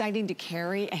always exciting to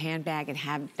carry a handbag and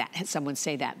have someone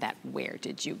say that where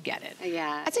did you get it?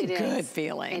 Yeah, that's a good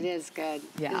feeling. It is good.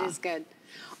 Yeah, it is good.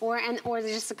 Or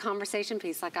just a conversation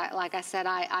piece. Like I said,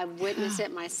 I witnessed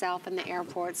it myself in the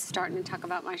airports, starting to talk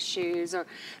about my shoes, or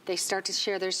they start to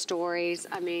share their stories.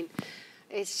 I mean,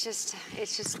 it's just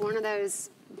one of those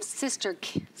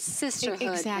sisterhood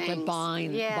exactly things.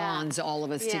 Bonds all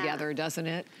of us together, doesn't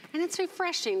it? And it's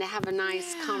refreshing to have a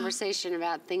nice conversation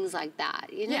about things like that,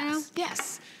 you know?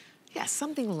 Yes,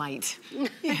 something light.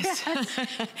 Yes.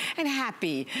 And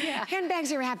happy. Yeah.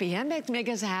 Handbags are happy. Handbags make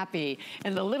us happy.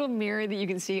 And the little mirror that you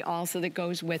can see also that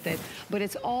goes with it. But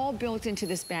it's all built into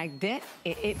this bag that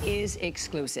it is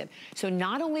exclusive. So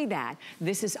not only that,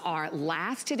 this is our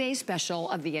last Today special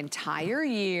of the entire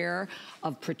year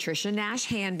of Patricia Nash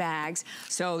handbags.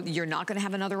 So you're not gonna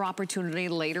have another opportunity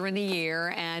later in the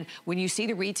year. And when you see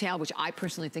the retail, which I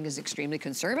personally think is extremely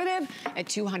conservative, at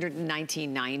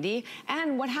 $219.90.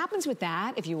 And what happens with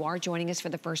that, if you are joining us for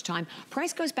the first time,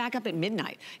 price goes back up at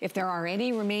midnight. If there are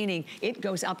any remaining, it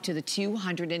goes up to the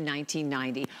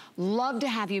 $219.90. Love to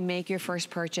have you make your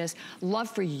first purchase. Love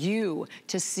for you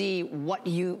to see what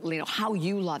how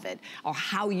you love it, or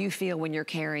how you feel when you're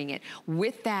carrying it.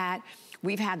 With that,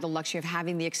 we've had the luxury of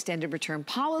having the extended return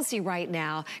policy right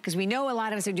now, because we know a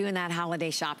lot of us are doing that holiday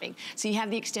shopping. So you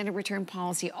have the extended return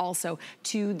policy also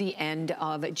to the end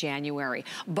of January.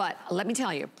 But let me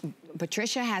tell you,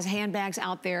 Patricia has handbags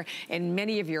out there in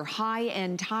many of your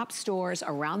high-end top stores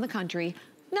around the country.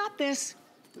 Not this.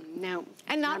 No.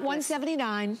 And not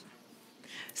 $179.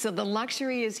 So the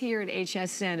luxury is here at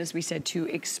HSN, as we said, to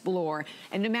explore.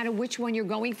 And no matter which one you're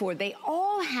going for, they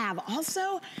all have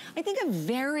also, I think, a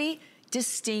very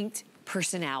distinct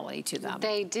personality to them.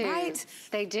 They do. Right?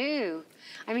 They do.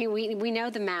 I mean, we know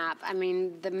the map. I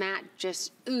mean, the map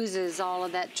just oozes all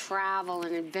of that travel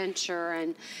and adventure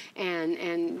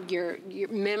and your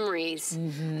memories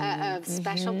of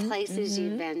special places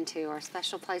you've been to, or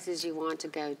special places you want to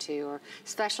go to, or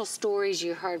special stories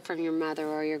you heard from your mother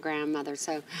or your grandmother.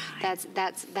 So that's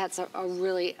a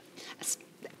really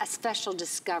a special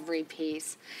discovery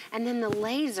piece. And then the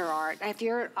laser art, if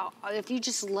you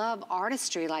just love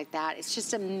artistry like that, it's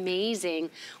just amazing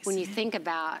when you think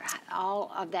about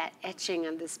all of that etching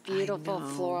of this beautiful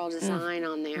floral design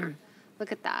on there.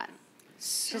 Look at that.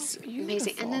 So just beautiful.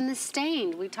 Amazing. And then the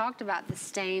stained, we talked about the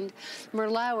stained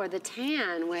Merlot or the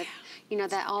tan with, you know,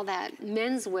 that all that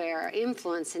menswear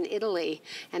influence in Italy,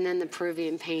 and then the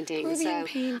Peruvian painting. Peruvian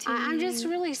painting. I'm just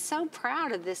really so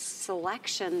proud of this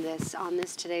selection on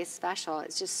this today's special.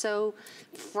 It's just so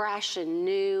fresh and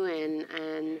new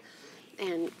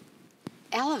and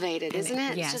elevated, isn't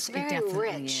it? Yes, it's just very it definitely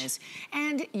rich. is.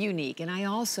 And unique. And I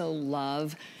also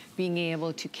love being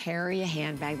able to carry a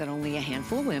handbag that only a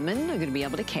handful of women are going to be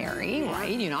able to carry,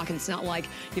 right? You know, it's not like,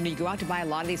 you know, you go out to buy a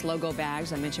lot of these logo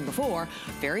bags I mentioned before,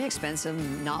 very expensive,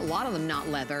 not a lot of them not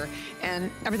leather,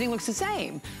 and everything looks the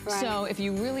same. Right. So if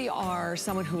you really are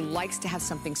someone who likes to have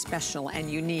something special and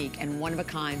unique and one of a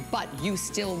kind, but you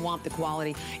still want the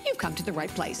quality, you've come to the right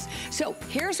place. So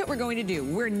here's what we're going to do.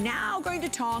 We're now going to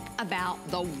talk about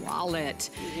the wallet.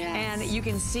 Yes. And you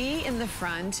can see in the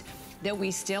front that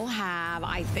we still have,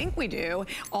 I think we do,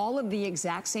 all of the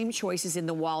exact same choices in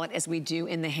the wallet as we do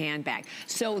in the handbag.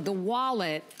 So the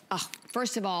wallet,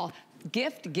 first of all,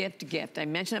 gift, gift, gift. I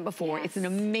mentioned it before. Yes. It's an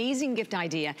amazing gift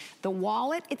idea. The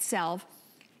wallet itself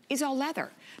is all leather.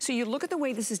 So you look at the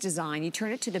way this is designed, you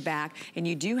turn it to the back, and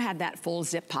you do have that full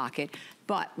zip pocket.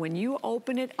 But when you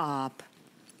open it up,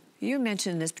 you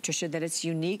mentioned this, Patricia, that it's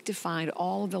unique to find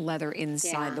all of the leather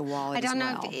inside the wallet as well.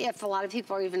 I don't know if a lot of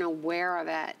people are even aware of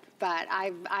it, but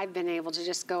I've been able to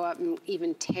just go up and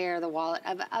even tear the wallet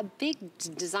of big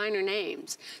designer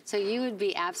names. So you would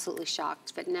be absolutely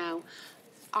shocked, but no,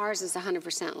 ours is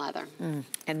 100% leather.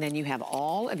 And then you have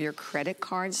all of your credit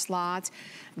card slots,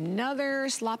 another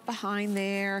slot behind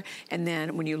there, and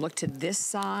then when you look to this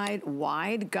side,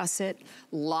 wide gusset,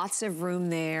 lots of room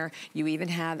there. You even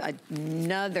have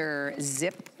another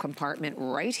zip compartment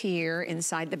right here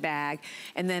inside the bag,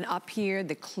 and then up here,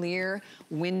 the clear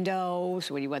windows,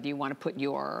 whether you want to put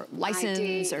your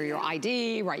license or your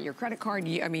ID, right, your credit card,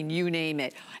 I mean, you name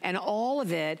it. And all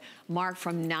of it marked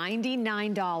from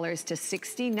 $99 to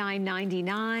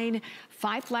 $69.99.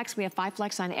 5 flex, we have 5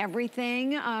 flex on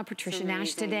everything. Patricia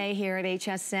Nash today here at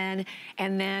HSN.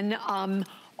 And then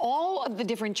all of the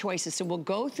different choices. So we'll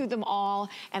go through them all.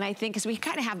 And I think, because we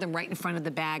kind of have them right in front of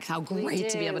the bags, how great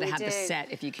to be able to have the set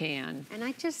if you can. And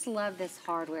I just love this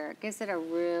hardware. It gives it a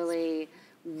really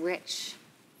rich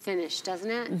finish,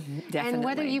 doesn't it? Definitely. And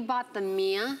whether you bought the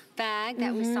Mia bag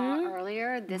that we saw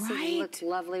earlier, this looks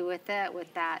lovely with it,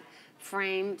 with that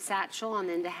frame satchel, and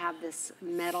then to have this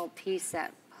metal piece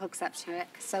that hooks up to it.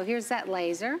 So here's that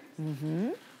laser.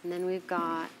 And then we've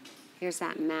got, here's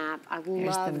that map. I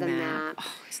love the map.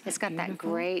 Oh, it's got that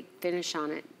great finish on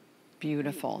it.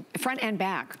 Beautiful. Front and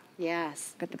back.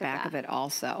 Yes. Got the back of it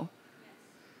also.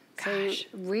 So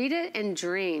read it and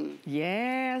dream.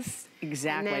 Yes,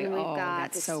 exactly. And then we've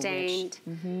got the so stained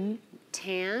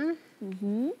tan.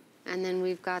 And then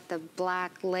we've got the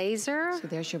black laser. So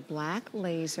there's your black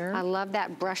laser. I love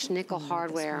that brushed nickel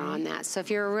hardware on that. So if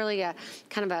you're really a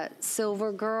kind of a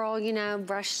silver girl, you know,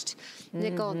 brushed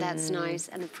nickel, that's nice.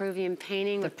 And the Peruvian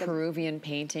painting. The Peruvian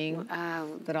painting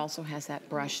that also has that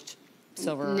brushed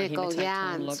silver nickel,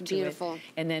 hematite look it's beautiful. To it.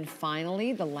 And then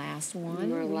finally, the last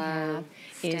one we have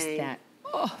is that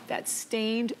that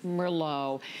stained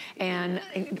Merlot. And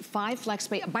 5 flex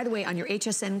pay. By the way, on your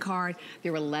HSN card,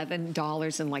 they're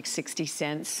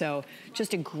 $11.60. So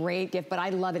just a great gift. But I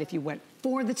love it if you went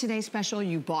for the Today Special.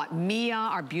 You bought Mia,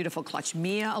 our beautiful clutch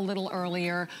Mia, a little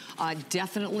earlier.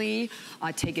 Definitely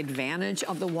take advantage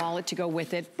of the wallet to go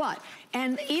with it.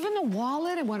 And even the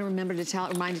wallet, I want to remind to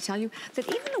tell you that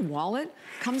even the wallet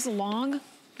comes along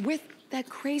with that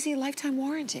crazy lifetime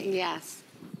warranty. Yes.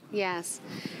 Yes.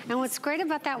 And what's great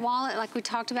about that wallet, like we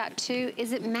talked about too,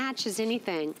 is it matches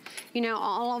anything. You know,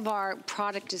 all of our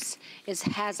product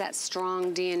has that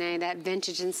strong DNA, that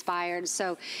vintage inspired,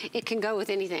 so it can go with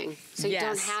anything. So you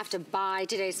don't have to buy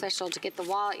Today's Special to get the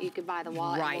wallet. You could buy the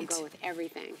wallet and it'll go with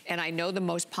everything. And I know the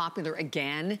most popular,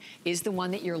 again, is the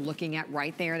one that you're looking at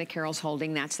right there that Carol's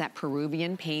holding. That's that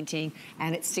Peruvian painting,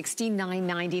 and it's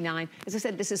 $69.99. As I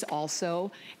said, this is also,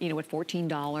 you know, at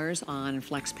 $14 on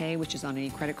FlexPay, which is on any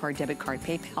credit card, debit card,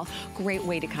 PayPal. Great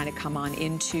way to kind of come on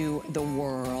into the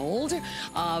world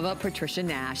of Patricia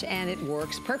Nash. And it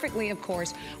works perfectly, of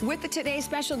course, with the Today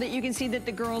Special that you can see that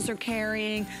the girls are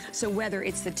carrying. So whether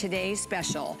it's the Today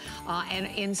Special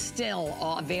and still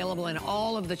available in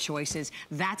all of the choices,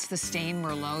 that's the stained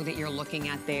Merlot that you're looking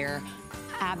at there.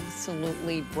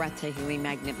 Absolutely breathtakingly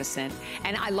magnificent.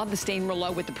 And I love the stained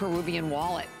Merlot with the Peruvian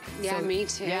wallet. Yeah, so, me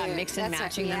too. Yeah, mix and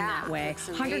matching them that way.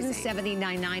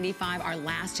 $179.95, our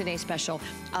last Today Special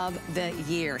of the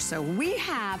year. So we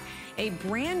have a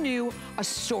brand new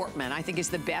assortment, I think is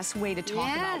the best way to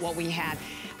talk about what we have.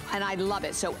 And I love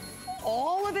it. So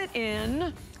all of it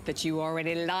in that you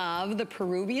already love, the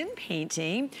Peruvian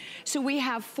painting. So we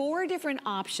have 4 different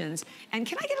options. And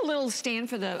can I get a little stand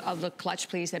for the clutch,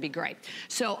 please? That'd be great.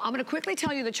 So I'm gonna quickly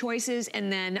tell you the choices,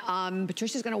 and then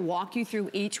Patricia's gonna walk you through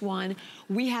each one.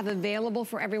 We have available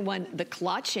for everyone the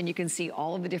clutch, and you can see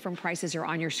all of the different prices are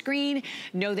on your screen.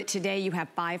 Know that today you have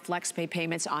 5 flex pay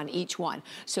payments on each one.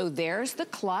 So there's the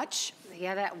clutch.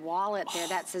 Yeah, that wallet there,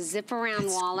 that's a zip around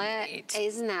wallet. Great.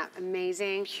 Isn't that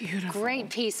amazing? Beautiful.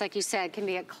 Great piece, like you said, can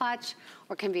be a clutch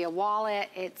or can be a wallet.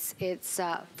 It's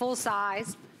full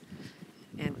size.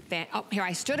 And oh, here,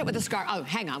 I stood it with the scarf. Oh,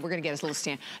 hang on, we're gonna get us a little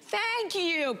stand. Thank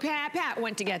you, Pat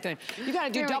went to get them. You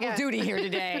gotta do double duty here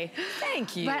today.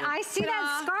 Thank you. But I see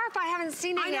that scarf, I haven't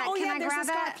seen it yet. Oh, Can yeah, I there's grab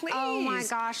the scarf, it? please. Oh my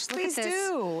gosh, please look at this.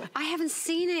 do. I haven't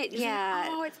seen it yet.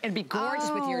 Oh, it'd be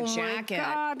gorgeous with your jacket. Oh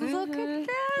my God, look at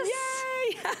this.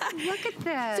 Yay! Look at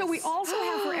this. So we also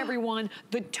have for everyone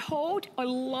the tote. I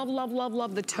love, love, love,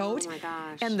 love the tote. Oh my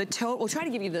gosh. And the tote, we'll try to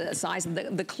give you the size.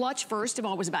 The clutch, first of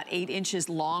all, was about 8 inches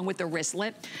long with the wristlet.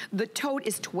 The tote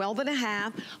is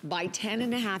 12.5 by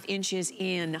 10.5 inches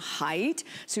in height.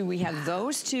 So we have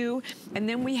those 2. And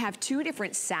then we have 2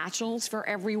 different satchels for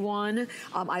everyone.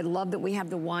 I love that we have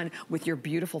the one with your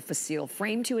beautiful facile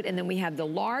frame to it. And then we have the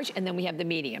large, and then we have the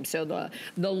medium. So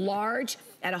the large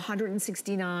at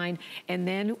 $169, and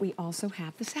then we also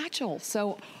have the satchel.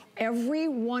 So every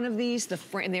one of these,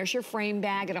 and there's your frame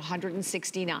bag at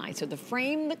 $169. So the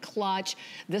frame, the clutch,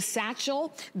 the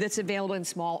satchel that's available in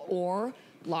small or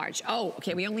large. Oh,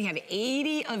 okay, we only have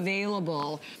 80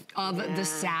 available of the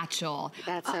satchel.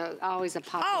 That's always a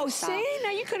popular style. See, now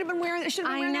you could have been wearing it, should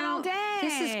have been wearing it all day.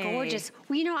 This is gorgeous.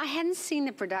 Well, you know, I hadn't seen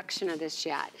the production of this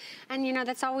yet. And you know,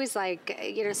 that's always like,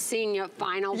 you know, seeing your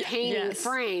final painting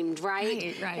framed,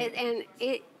 right? Right. And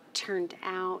it turned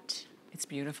out. It's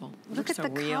beautiful. Look at so the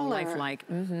real, color. lifelike.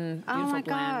 Beautiful Oh my blend.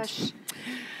 gosh.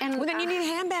 And well, then you need a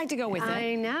handbag to go with it.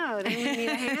 I know, then we need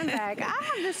a handbag. I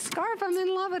have this scarf, I'm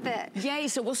in love with it. Yay,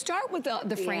 so we'll start with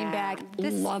the frame bag.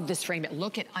 Love this frame bag.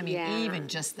 Look at, I mean, even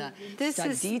just the detailing This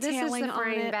is the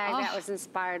frame bag on it. that was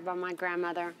inspired by my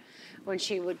grandmother when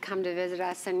she would come to visit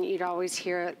us, and you'd always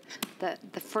hear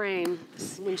the frame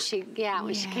when she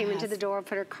came into the door,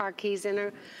 put her car keys in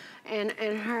her, and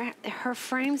her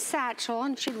frame satchel,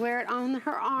 and she'd wear it on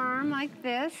her arm like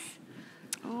this.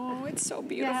 Oh, it's so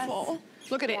beautiful.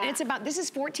 Yes. Look at it. And it's about, this is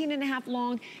 14.5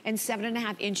 long and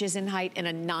 7.5 inches in height and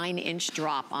a 9-inch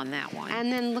drop on that one.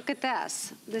 And then look at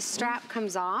this. This strap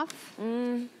comes off,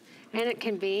 and it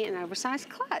can be an oversized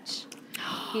clutch.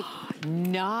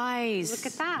 Nice. Look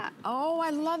at that. Oh, I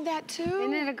love that too.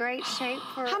 Isn't it a great shape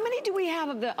for? How many do we have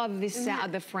of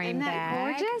the frame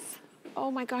bag? Isn't that gorgeous? Oh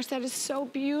my gosh, that is so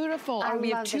beautiful. I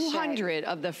We have love the 200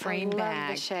 of the frame bag. I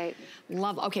love the shape.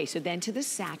 Love, okay, so then to the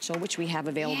satchel, which we have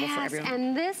available for everyone.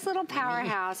 And this little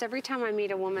powerhouse, every time I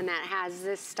meet a woman that has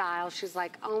this style, she's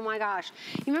like, oh my gosh.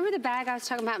 You remember the bag I was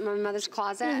talking about in my mother's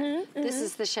closet? This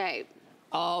is the shape.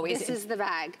 Oh, this is the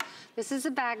bag. This is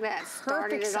a bag that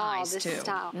started it all, this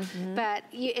style. But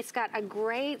it's got a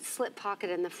great slip pocket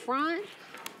in the front,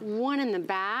 one in the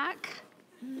back,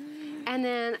 and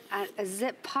then a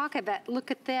zip pocket. But look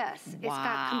at this. It's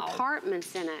got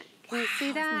compartments in it. Can you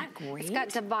see that? Isn't that great? It's got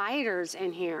dividers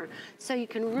in here. So you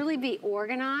can really be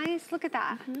organized. Look at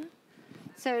that.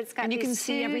 So it's got and you these can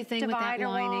see everything with that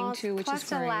lining walls, too, which is great.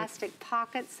 plus elastic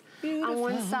pockets on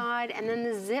one side, and then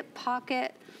the zip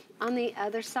pocket on the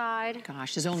other side.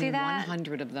 Gosh, there's only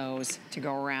 100 of those to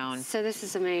go around. So this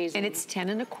is amazing. And it's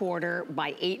 10.25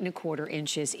 by 8.25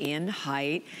 inches in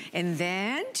height. And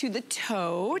then to the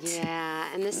tote.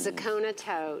 Yeah, and this is a Kona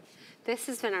tote. This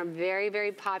has been a very,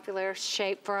 very popular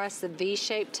shape for us, the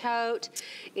V-shaped tote.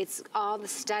 It's all the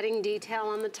studding detail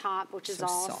on the top, which is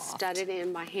all studded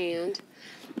in by hand.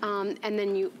 And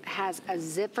then you has a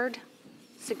zippered,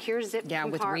 secure zip compartment. Yeah,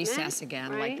 with recess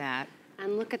again, like that.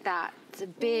 And look at that. It's a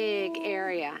big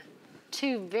area.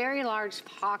 2 very large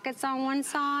pockets on one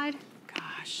side.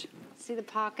 Gosh. See the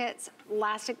pockets?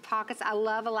 Elastic pockets. I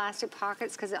love elastic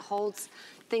pockets because it holds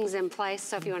things in place.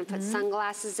 So if you want to put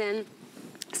sunglasses in,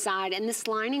 side, and this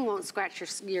lining won't scratch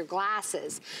your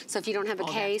glasses. So if you don't have a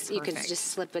case, you can just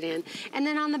slip it in. And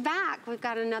then on the back, we've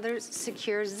got another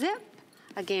secure zip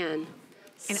again.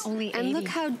 And only 80. And look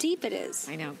how deep it is.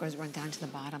 I know, it goes right down to the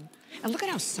bottom. And look at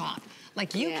how soft.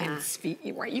 Like you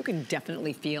you can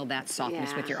definitely feel that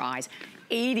softness with your eyes.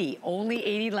 80, only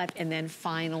 80 left. And then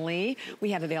finally,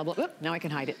 we have available, now I can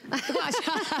hide it.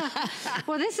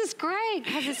 Well, this is great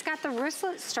because it's got the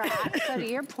wristlet strap. So to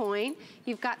your point,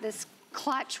 you've got this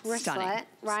clutch wristlet,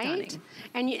 right?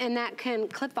 Stunning. And that can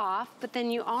clip off, but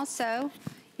then you've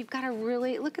got a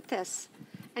really, look at this.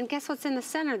 And guess what's in the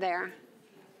center there?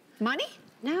 Money?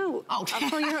 No,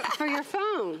 for your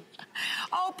phone.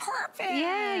 Oh, perfect.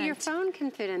 Yeah, your phone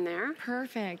can fit in there.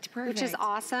 Perfect, perfect. Which is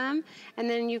awesome. And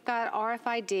then you've got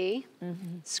RFID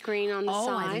screen on the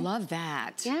side. Oh, I love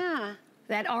that. Yeah.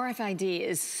 That RFID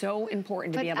is so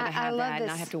important to be able to have that and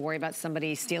not have to worry about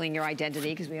somebody stealing your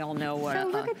identity, because we all know what. So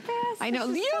look at this. I know.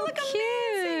 You so look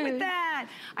cute. amazing with that.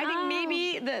 I think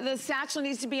maybe the satchel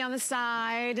needs to be on the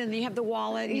side, and you have the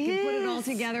wallet. You can put it all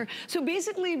together. So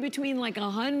basically, between like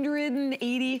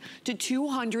 180 to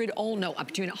 200. Oh no,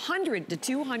 between 100 to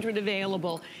 200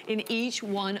 available in each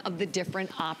one of the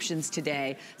different options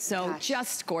today. So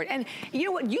just gorgeous. And you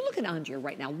know what? You look at Andrea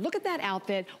right now. Look at that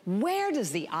outfit. Where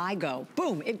does the eye go?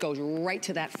 Boom, it goes right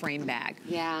to that frame bag.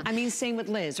 Yeah. I mean, same with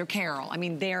Liz or Carol. I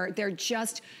mean, they're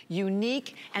just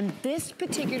unique. And this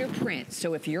particular print,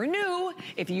 so if you're new,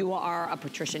 if you are a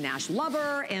Patricia Nash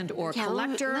lover and or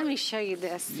collector. Let me show you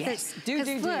this. Yes,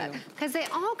 Look, because they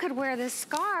all could wear this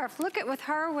scarf. Look at with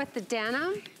her with the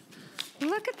denim.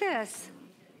 Look at this.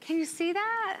 Can you see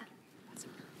that?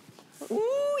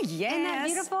 Ooh, yes. Isn't that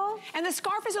beautiful? And the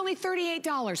scarf is only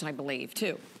 $38, I believe,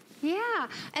 too. Yeah,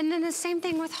 and then the same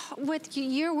thing with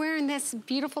you're wearing this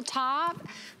beautiful top,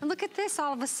 and look at this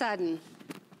all of a sudden.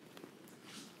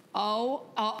 Oh,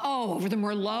 over the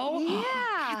Merlot?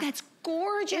 Yeah. That's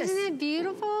gorgeous. Isn't it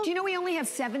beautiful? Do you know we only have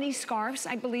 70 scarves,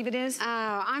 I believe it is?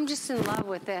 Oh, I'm just in love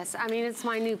with this. I mean, it's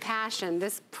my new passion.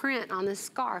 This print on this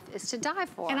scarf is to die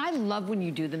for. And I love when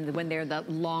you do them when they're the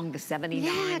 79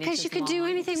 Yeah, because you could do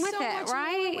anything with so it, much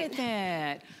right? More with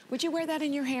it. Would you wear that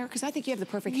in your hair? Because I think you have the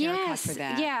perfect haircut for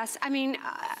that. Yes, I mean,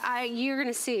 you're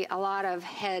gonna see a lot of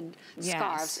head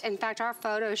scarves. In fact, our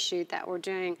photo shoot that we're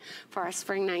doing for our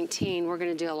Spring 19, we're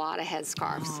gonna do a lot of head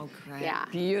scarves. Oh, great. Yeah.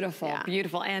 Beautiful,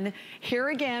 beautiful. And here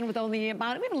again, with only we have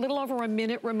a little over a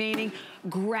minute remaining,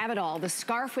 grab it all. The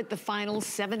scarf with the final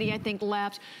 70, I think,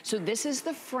 left. So this is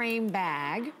the frame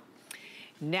bag.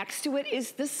 Next to it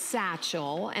is the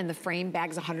satchel, and the frame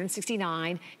bag's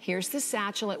 $169. Here's the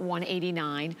satchel at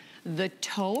 $189. The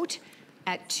tote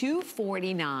at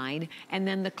 $249, and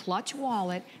then the clutch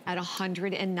wallet at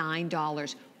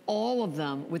 $109. All of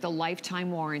them with a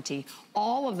lifetime warranty.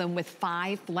 All of them with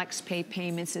 5 flex pay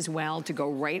payments as well to go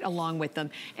right along with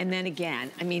them. And then again,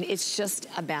 I mean, it's just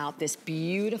about this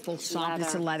beautiful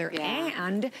softness of leather.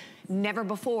 And never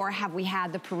before have we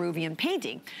had the Peruvian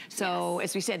painting. So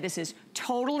as we said, this is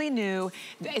totally new.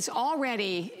 It's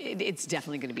already, it's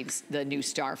definitely gonna be the new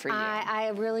star for you. I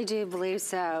really do believe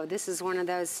so. This is one of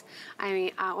those, I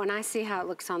mean, when I see how it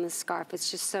looks on the scarf,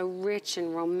 it's just so rich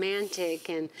and romantic,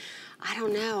 and I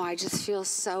don't know, I just feel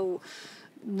so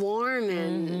warm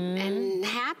and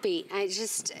happy.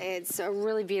 It's a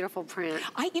really beautiful print.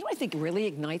 You know what I think really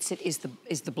ignites it is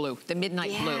the blue, the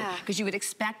midnight blue. Because you would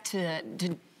expect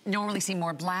to normally see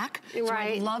more black. So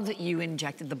I love that you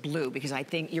injected the blue, because I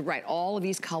think you're right. All of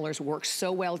these colors work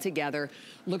so well together.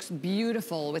 Looks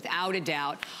beautiful without a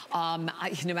doubt.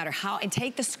 No matter how, and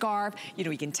take the scarf, you know,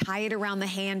 you can tie it around the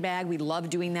handbag. We love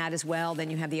doing that as well.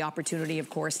 Then you have the opportunity, of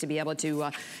course, to be able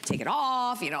to take it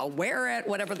off, you know, wear it,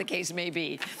 whatever the case may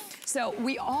be. So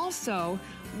we also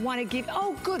want to give,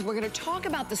 we're going to talk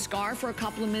about the scarf for a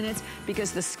couple of minutes,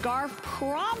 because the scarf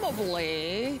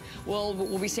probably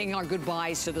we'll be saying our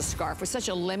goodbyes to the scarf with such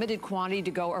a limited quantity to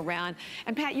go around.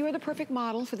 And Pat, you are the perfect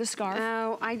model for the scarf.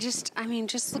 Oh, I mean,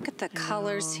 just look at the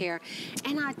colors here.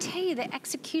 And I tell you, the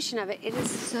execution of it is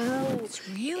so... It's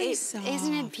really soft.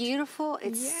 Isn't it beautiful?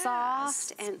 It's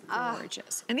soft and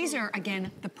gorgeous. And these are, again,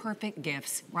 the perfect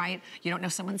gifts, right? You don't know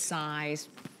someone's size.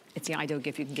 It's the ideal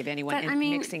gift you can give anyone, and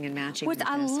mixing and matching. What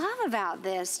I love about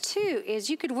this, too, is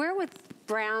you could wear it with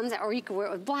browns, or you could wear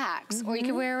it with blacks, or you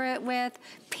could wear it with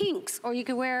pinks, or you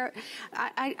could wear,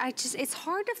 it's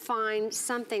hard to find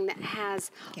something that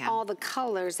has all the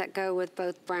colors that go with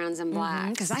both browns and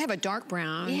blacks. Because I have a dark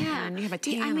brown, and you have a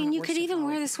tan. I mean, you could even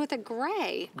wear this with a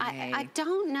gray. I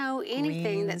don't know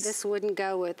anything that this wouldn't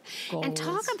go with. Golds. And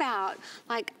talk about,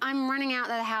 like, I'm running out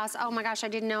of the house, oh my gosh, I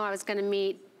didn't know I was gonna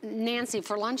meet Nancy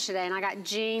for lunch today, and I got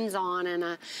jeans on and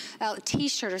a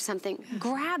t-shirt or something.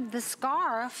 Grab the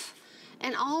scarf,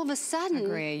 and all of a sudden...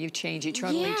 Agree, you change, you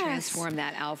totally transform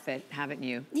that outfit, haven't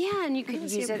you? Yeah, and you could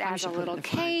use it as a little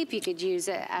cape, you could use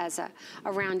it as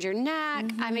around your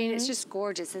neck. I mean, it's just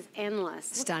gorgeous, it's endless.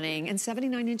 Stunning, and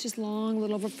 79 inches long, a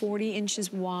little over 40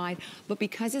 inches wide, but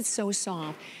because it's so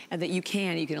soft, and that you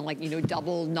can like, you know,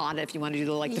 double knot it if you want to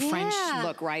do like the French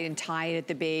look, right, and tie it at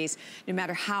the base, no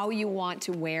matter how you want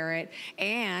to wear it.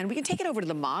 And we can take it over to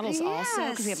the models also,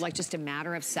 because we have like just a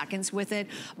matter of seconds with it.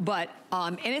 But,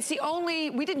 and it's the only,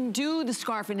 we didn't do the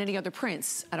scarf in any other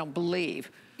prints, I don't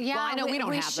believe. Yeah, well, I know we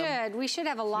don't have them. We should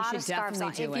have a lot of scarves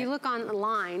on. If you look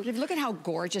online. Look at how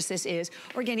gorgeous this is.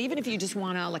 Or again, even if you just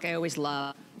wanna, like I always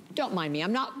love, don't mind me,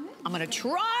 I'm gonna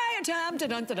try attempt,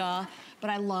 da-dun-da-da, but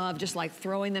I love just like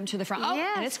throwing them to the front. Oh,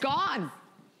 and it's gone.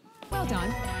 Well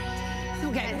done.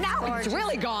 Okay, now it's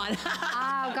really gone.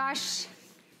 Oh, gosh.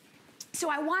 So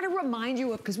I want to remind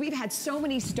you of, because we've had so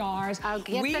many stars. Oh,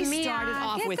 we started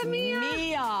off with Mia.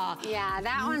 Yeah,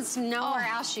 that one's nowhere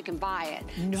else you can buy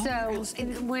it. Nowhere else.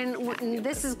 When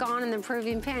this is gone in the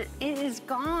Peruvian pen, it is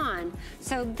gone.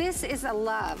 So this is a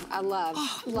love. Love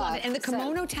it. And the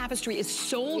kimono tapestry is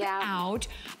sold out,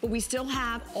 but we still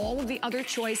have all of the other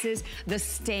choices. The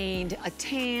stained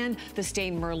tan, the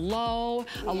stained Merlot.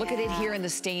 Look at it here in the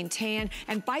stained tan.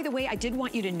 And by the way, I did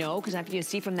want you to know, because after you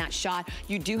see from that shot,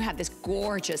 you do have this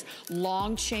gorgeous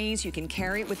long chains. You can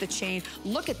carry it with the chain.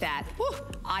 Look at that. Woo.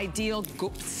 Ideal,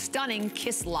 stunning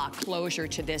kiss lock closure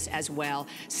to this as well.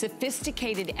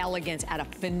 Sophisticated elegance at a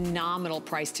phenomenal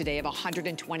price today of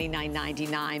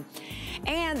 $129.99.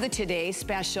 And the Today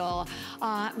Special,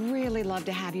 really love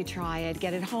to have you try it.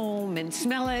 Get it home and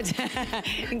smell it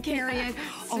and carry it.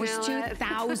 Almost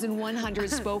 2,100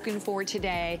 spoken for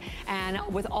today. And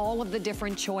with all of the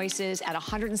different choices at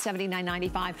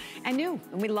 $179.95. And new,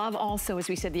 and we love also, as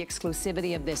we said, the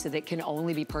exclusivity of this, that it can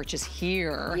only be purchased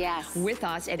here with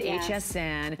us at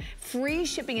HSN. Free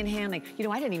shipping and handling. You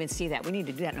know, I didn't even see that. We need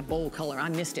to do that in a bold color. I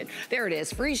missed it. There it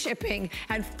is. Free shipping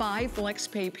and 5 flex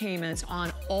pay payments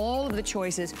on all of the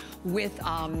choices with,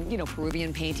 you know,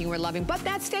 Peruvian painting we're loving. But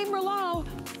that stained Merlot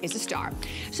is a star.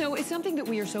 So it's something that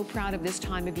we are so proud of this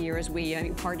time of year as we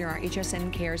partner our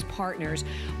HSN Cares partners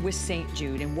with St.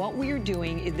 Jude. And what we are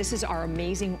doing, this is our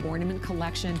amazing ornament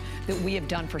collection that we have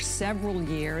done for several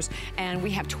years. And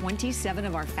we have 27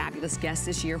 of our fabulous guests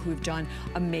this year who've done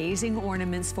amazing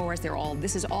ornaments for us.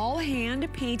 This is all hand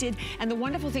painted. And the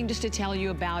wonderful thing just to tell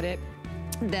you about it,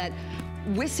 that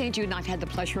with St. Jude, and I've had the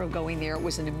pleasure of going there, it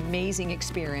was an amazing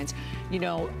experience. You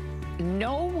know,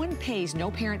 no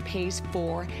parent pays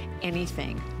for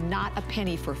anything. Not a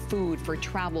penny for food, for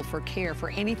travel, for care,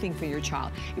 for anything for your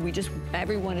child.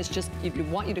 Everyone is just, we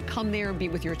want you to come there and be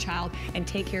with your child and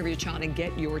take care of your child and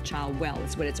get your child well.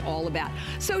 That's what it's all about.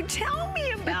 So tell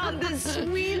me about this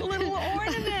sweet little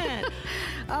ornament.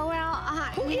 Oh, well,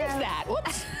 who is that?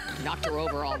 Whoops. Knocked her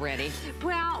over already.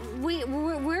 Well,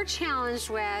 we're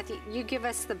challenged with, you give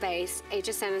us the base.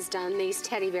 HSN has done these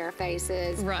teddy bear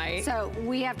faces. Right. So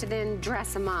we have to then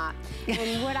dress them up.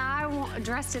 And what I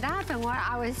dressed it up, and what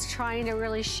I was trying to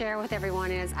really share with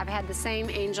everyone is, I've had the same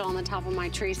angel on the top of my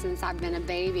tree since I've been a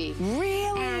baby.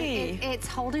 Really? And it's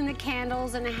holding the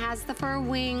candles, and it has the fur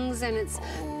wings, and it's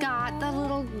got the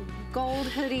little gold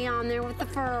hoodie on there with the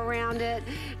fur around it.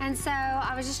 And so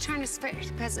I was just trying to,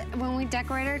 because when we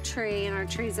decorate our tree, and our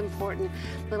tree is important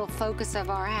little focus of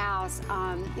our house,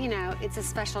 you know, it's a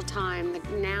special time.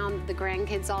 Now the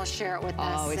grandkids all share it with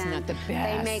us. Oh, isn't that the best?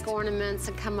 They make ornaments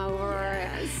and come over.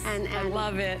 Yes. And I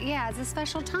love it. Yeah, it's a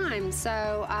special time.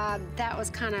 So that was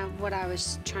kind of what I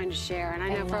was trying to share. And I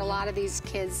know for a lot of these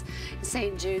kids,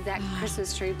 St. Jude, that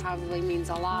Christmas tree probably means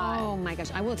a lot. Oh my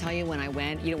gosh, I will tell you, when I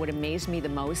went, you know, what amazed me the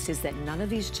most is that none of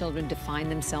these children define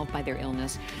themselves by their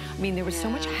illness. I mean, there was so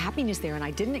much happiness there, and I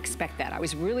didn't expect that. I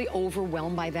was really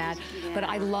overwhelmed by that, but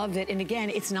I loved it. And again,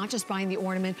 it's not just buying the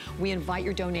ornament. We invite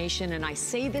your donation, and I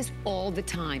say this all the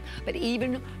time, but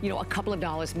even, you know, a couple of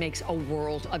dollars makes a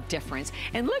world of difference.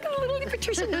 And look at the little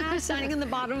Patricia Nash signing in the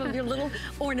bottom of your little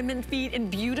ornament feet, and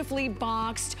beautifully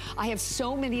boxed. I have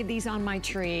so many of these on my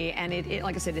tree, and it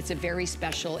like I said, it's a very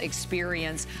special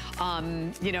experience,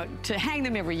 you know, to hang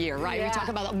them every year, right? We talk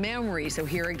about memories. So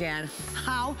here again,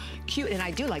 how cute. And I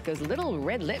do like those little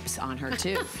red lips on her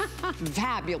too.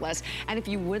 Fabulous. And if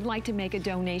you would like to make a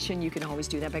donation, you can always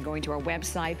do that by going to our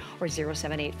website or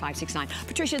 078-569.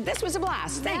 Patricia, this was a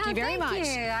blast. Thank you very much.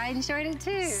 Thank you. I enjoyed it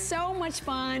too. So much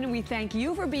fun. We thank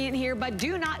you for being here, but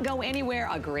do not go anywhere.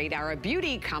 A great hour of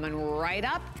beauty coming right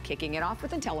up. Kicking it off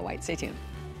with IntelliWhite. Stay tuned.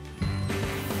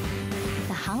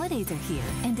 The holidays are here,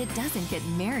 and it doesn't get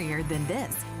merrier than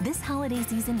this. This holiday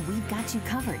season, we've got you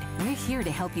covered. We're here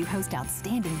to help you host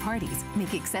outstanding parties,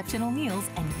 make exceptional meals,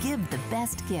 and give the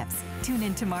best gifts. Tune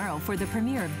in tomorrow for the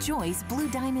premiere of Joy's Blue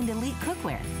Diamond Elite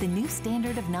Cookware, the new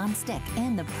standard of non-stick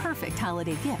and the perfect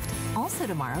holiday gift. Also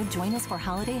tomorrow, join us for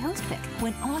Holiday Host Pick,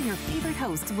 when all your favorite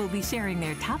hosts will be sharing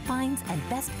their top finds and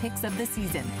best picks of the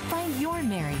season. Find your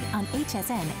Merry on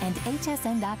HSN and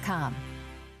hsn.com.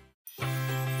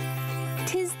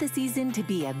 'Tis the season to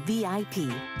be a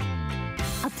VIP.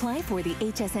 Apply for the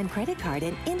HSN credit card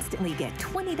and instantly get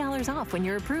 $20 off when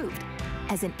you're approved.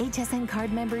 As an HSN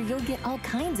card member, you'll get all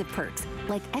kinds of perks,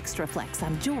 like extra flex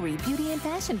on jewelry, beauty, and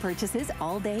fashion purchases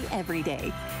all day, every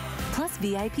day. Plus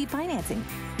VIP financing,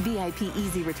 VIP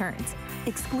easy returns,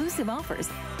 exclusive offers,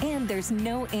 and there's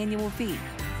no annual fee.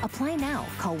 Apply now.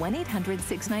 Call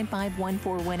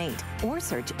 1-800-695-1418 or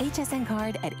search HSN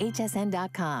card at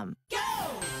hsn.com. Go!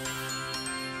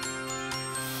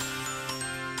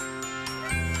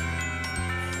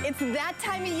 It's that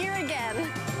time of year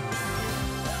again.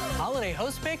 Holiday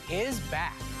Host Pick is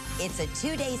back. It's a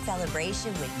 2-day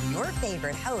celebration with your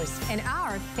favorite host And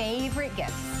our favorite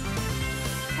gifts.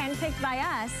 Handpicked by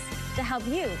us to help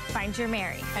you find your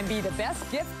Mary. And be the best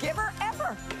gift giver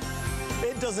ever.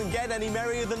 It doesn't get any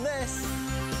merrier than this.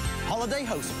 Holiday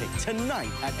Host Pick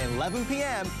tonight at 11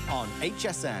 p.m. on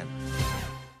HSN.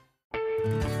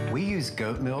 We use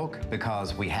goat milk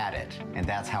because we had it, and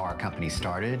that's how our company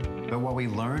started. But what we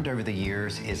learned over the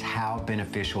years is how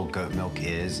beneficial goat milk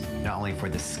is, not only for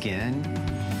the skin,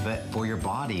 but for your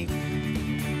body.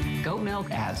 Goat milk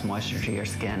adds moisture to your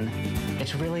skin.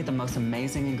 It's really the most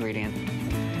amazing ingredient.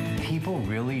 People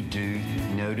really do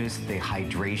notice the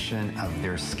hydration of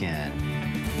their skin.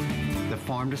 The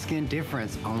farm-to-skin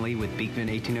difference only with Beekman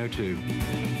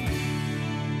 1802.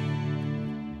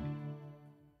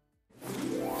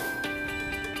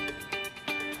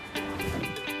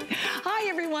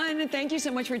 Thank you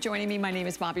so much for joining me. My name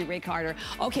is Bobby Ray Carter.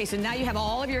 Okay, so now you have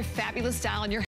all of your fabulous style and your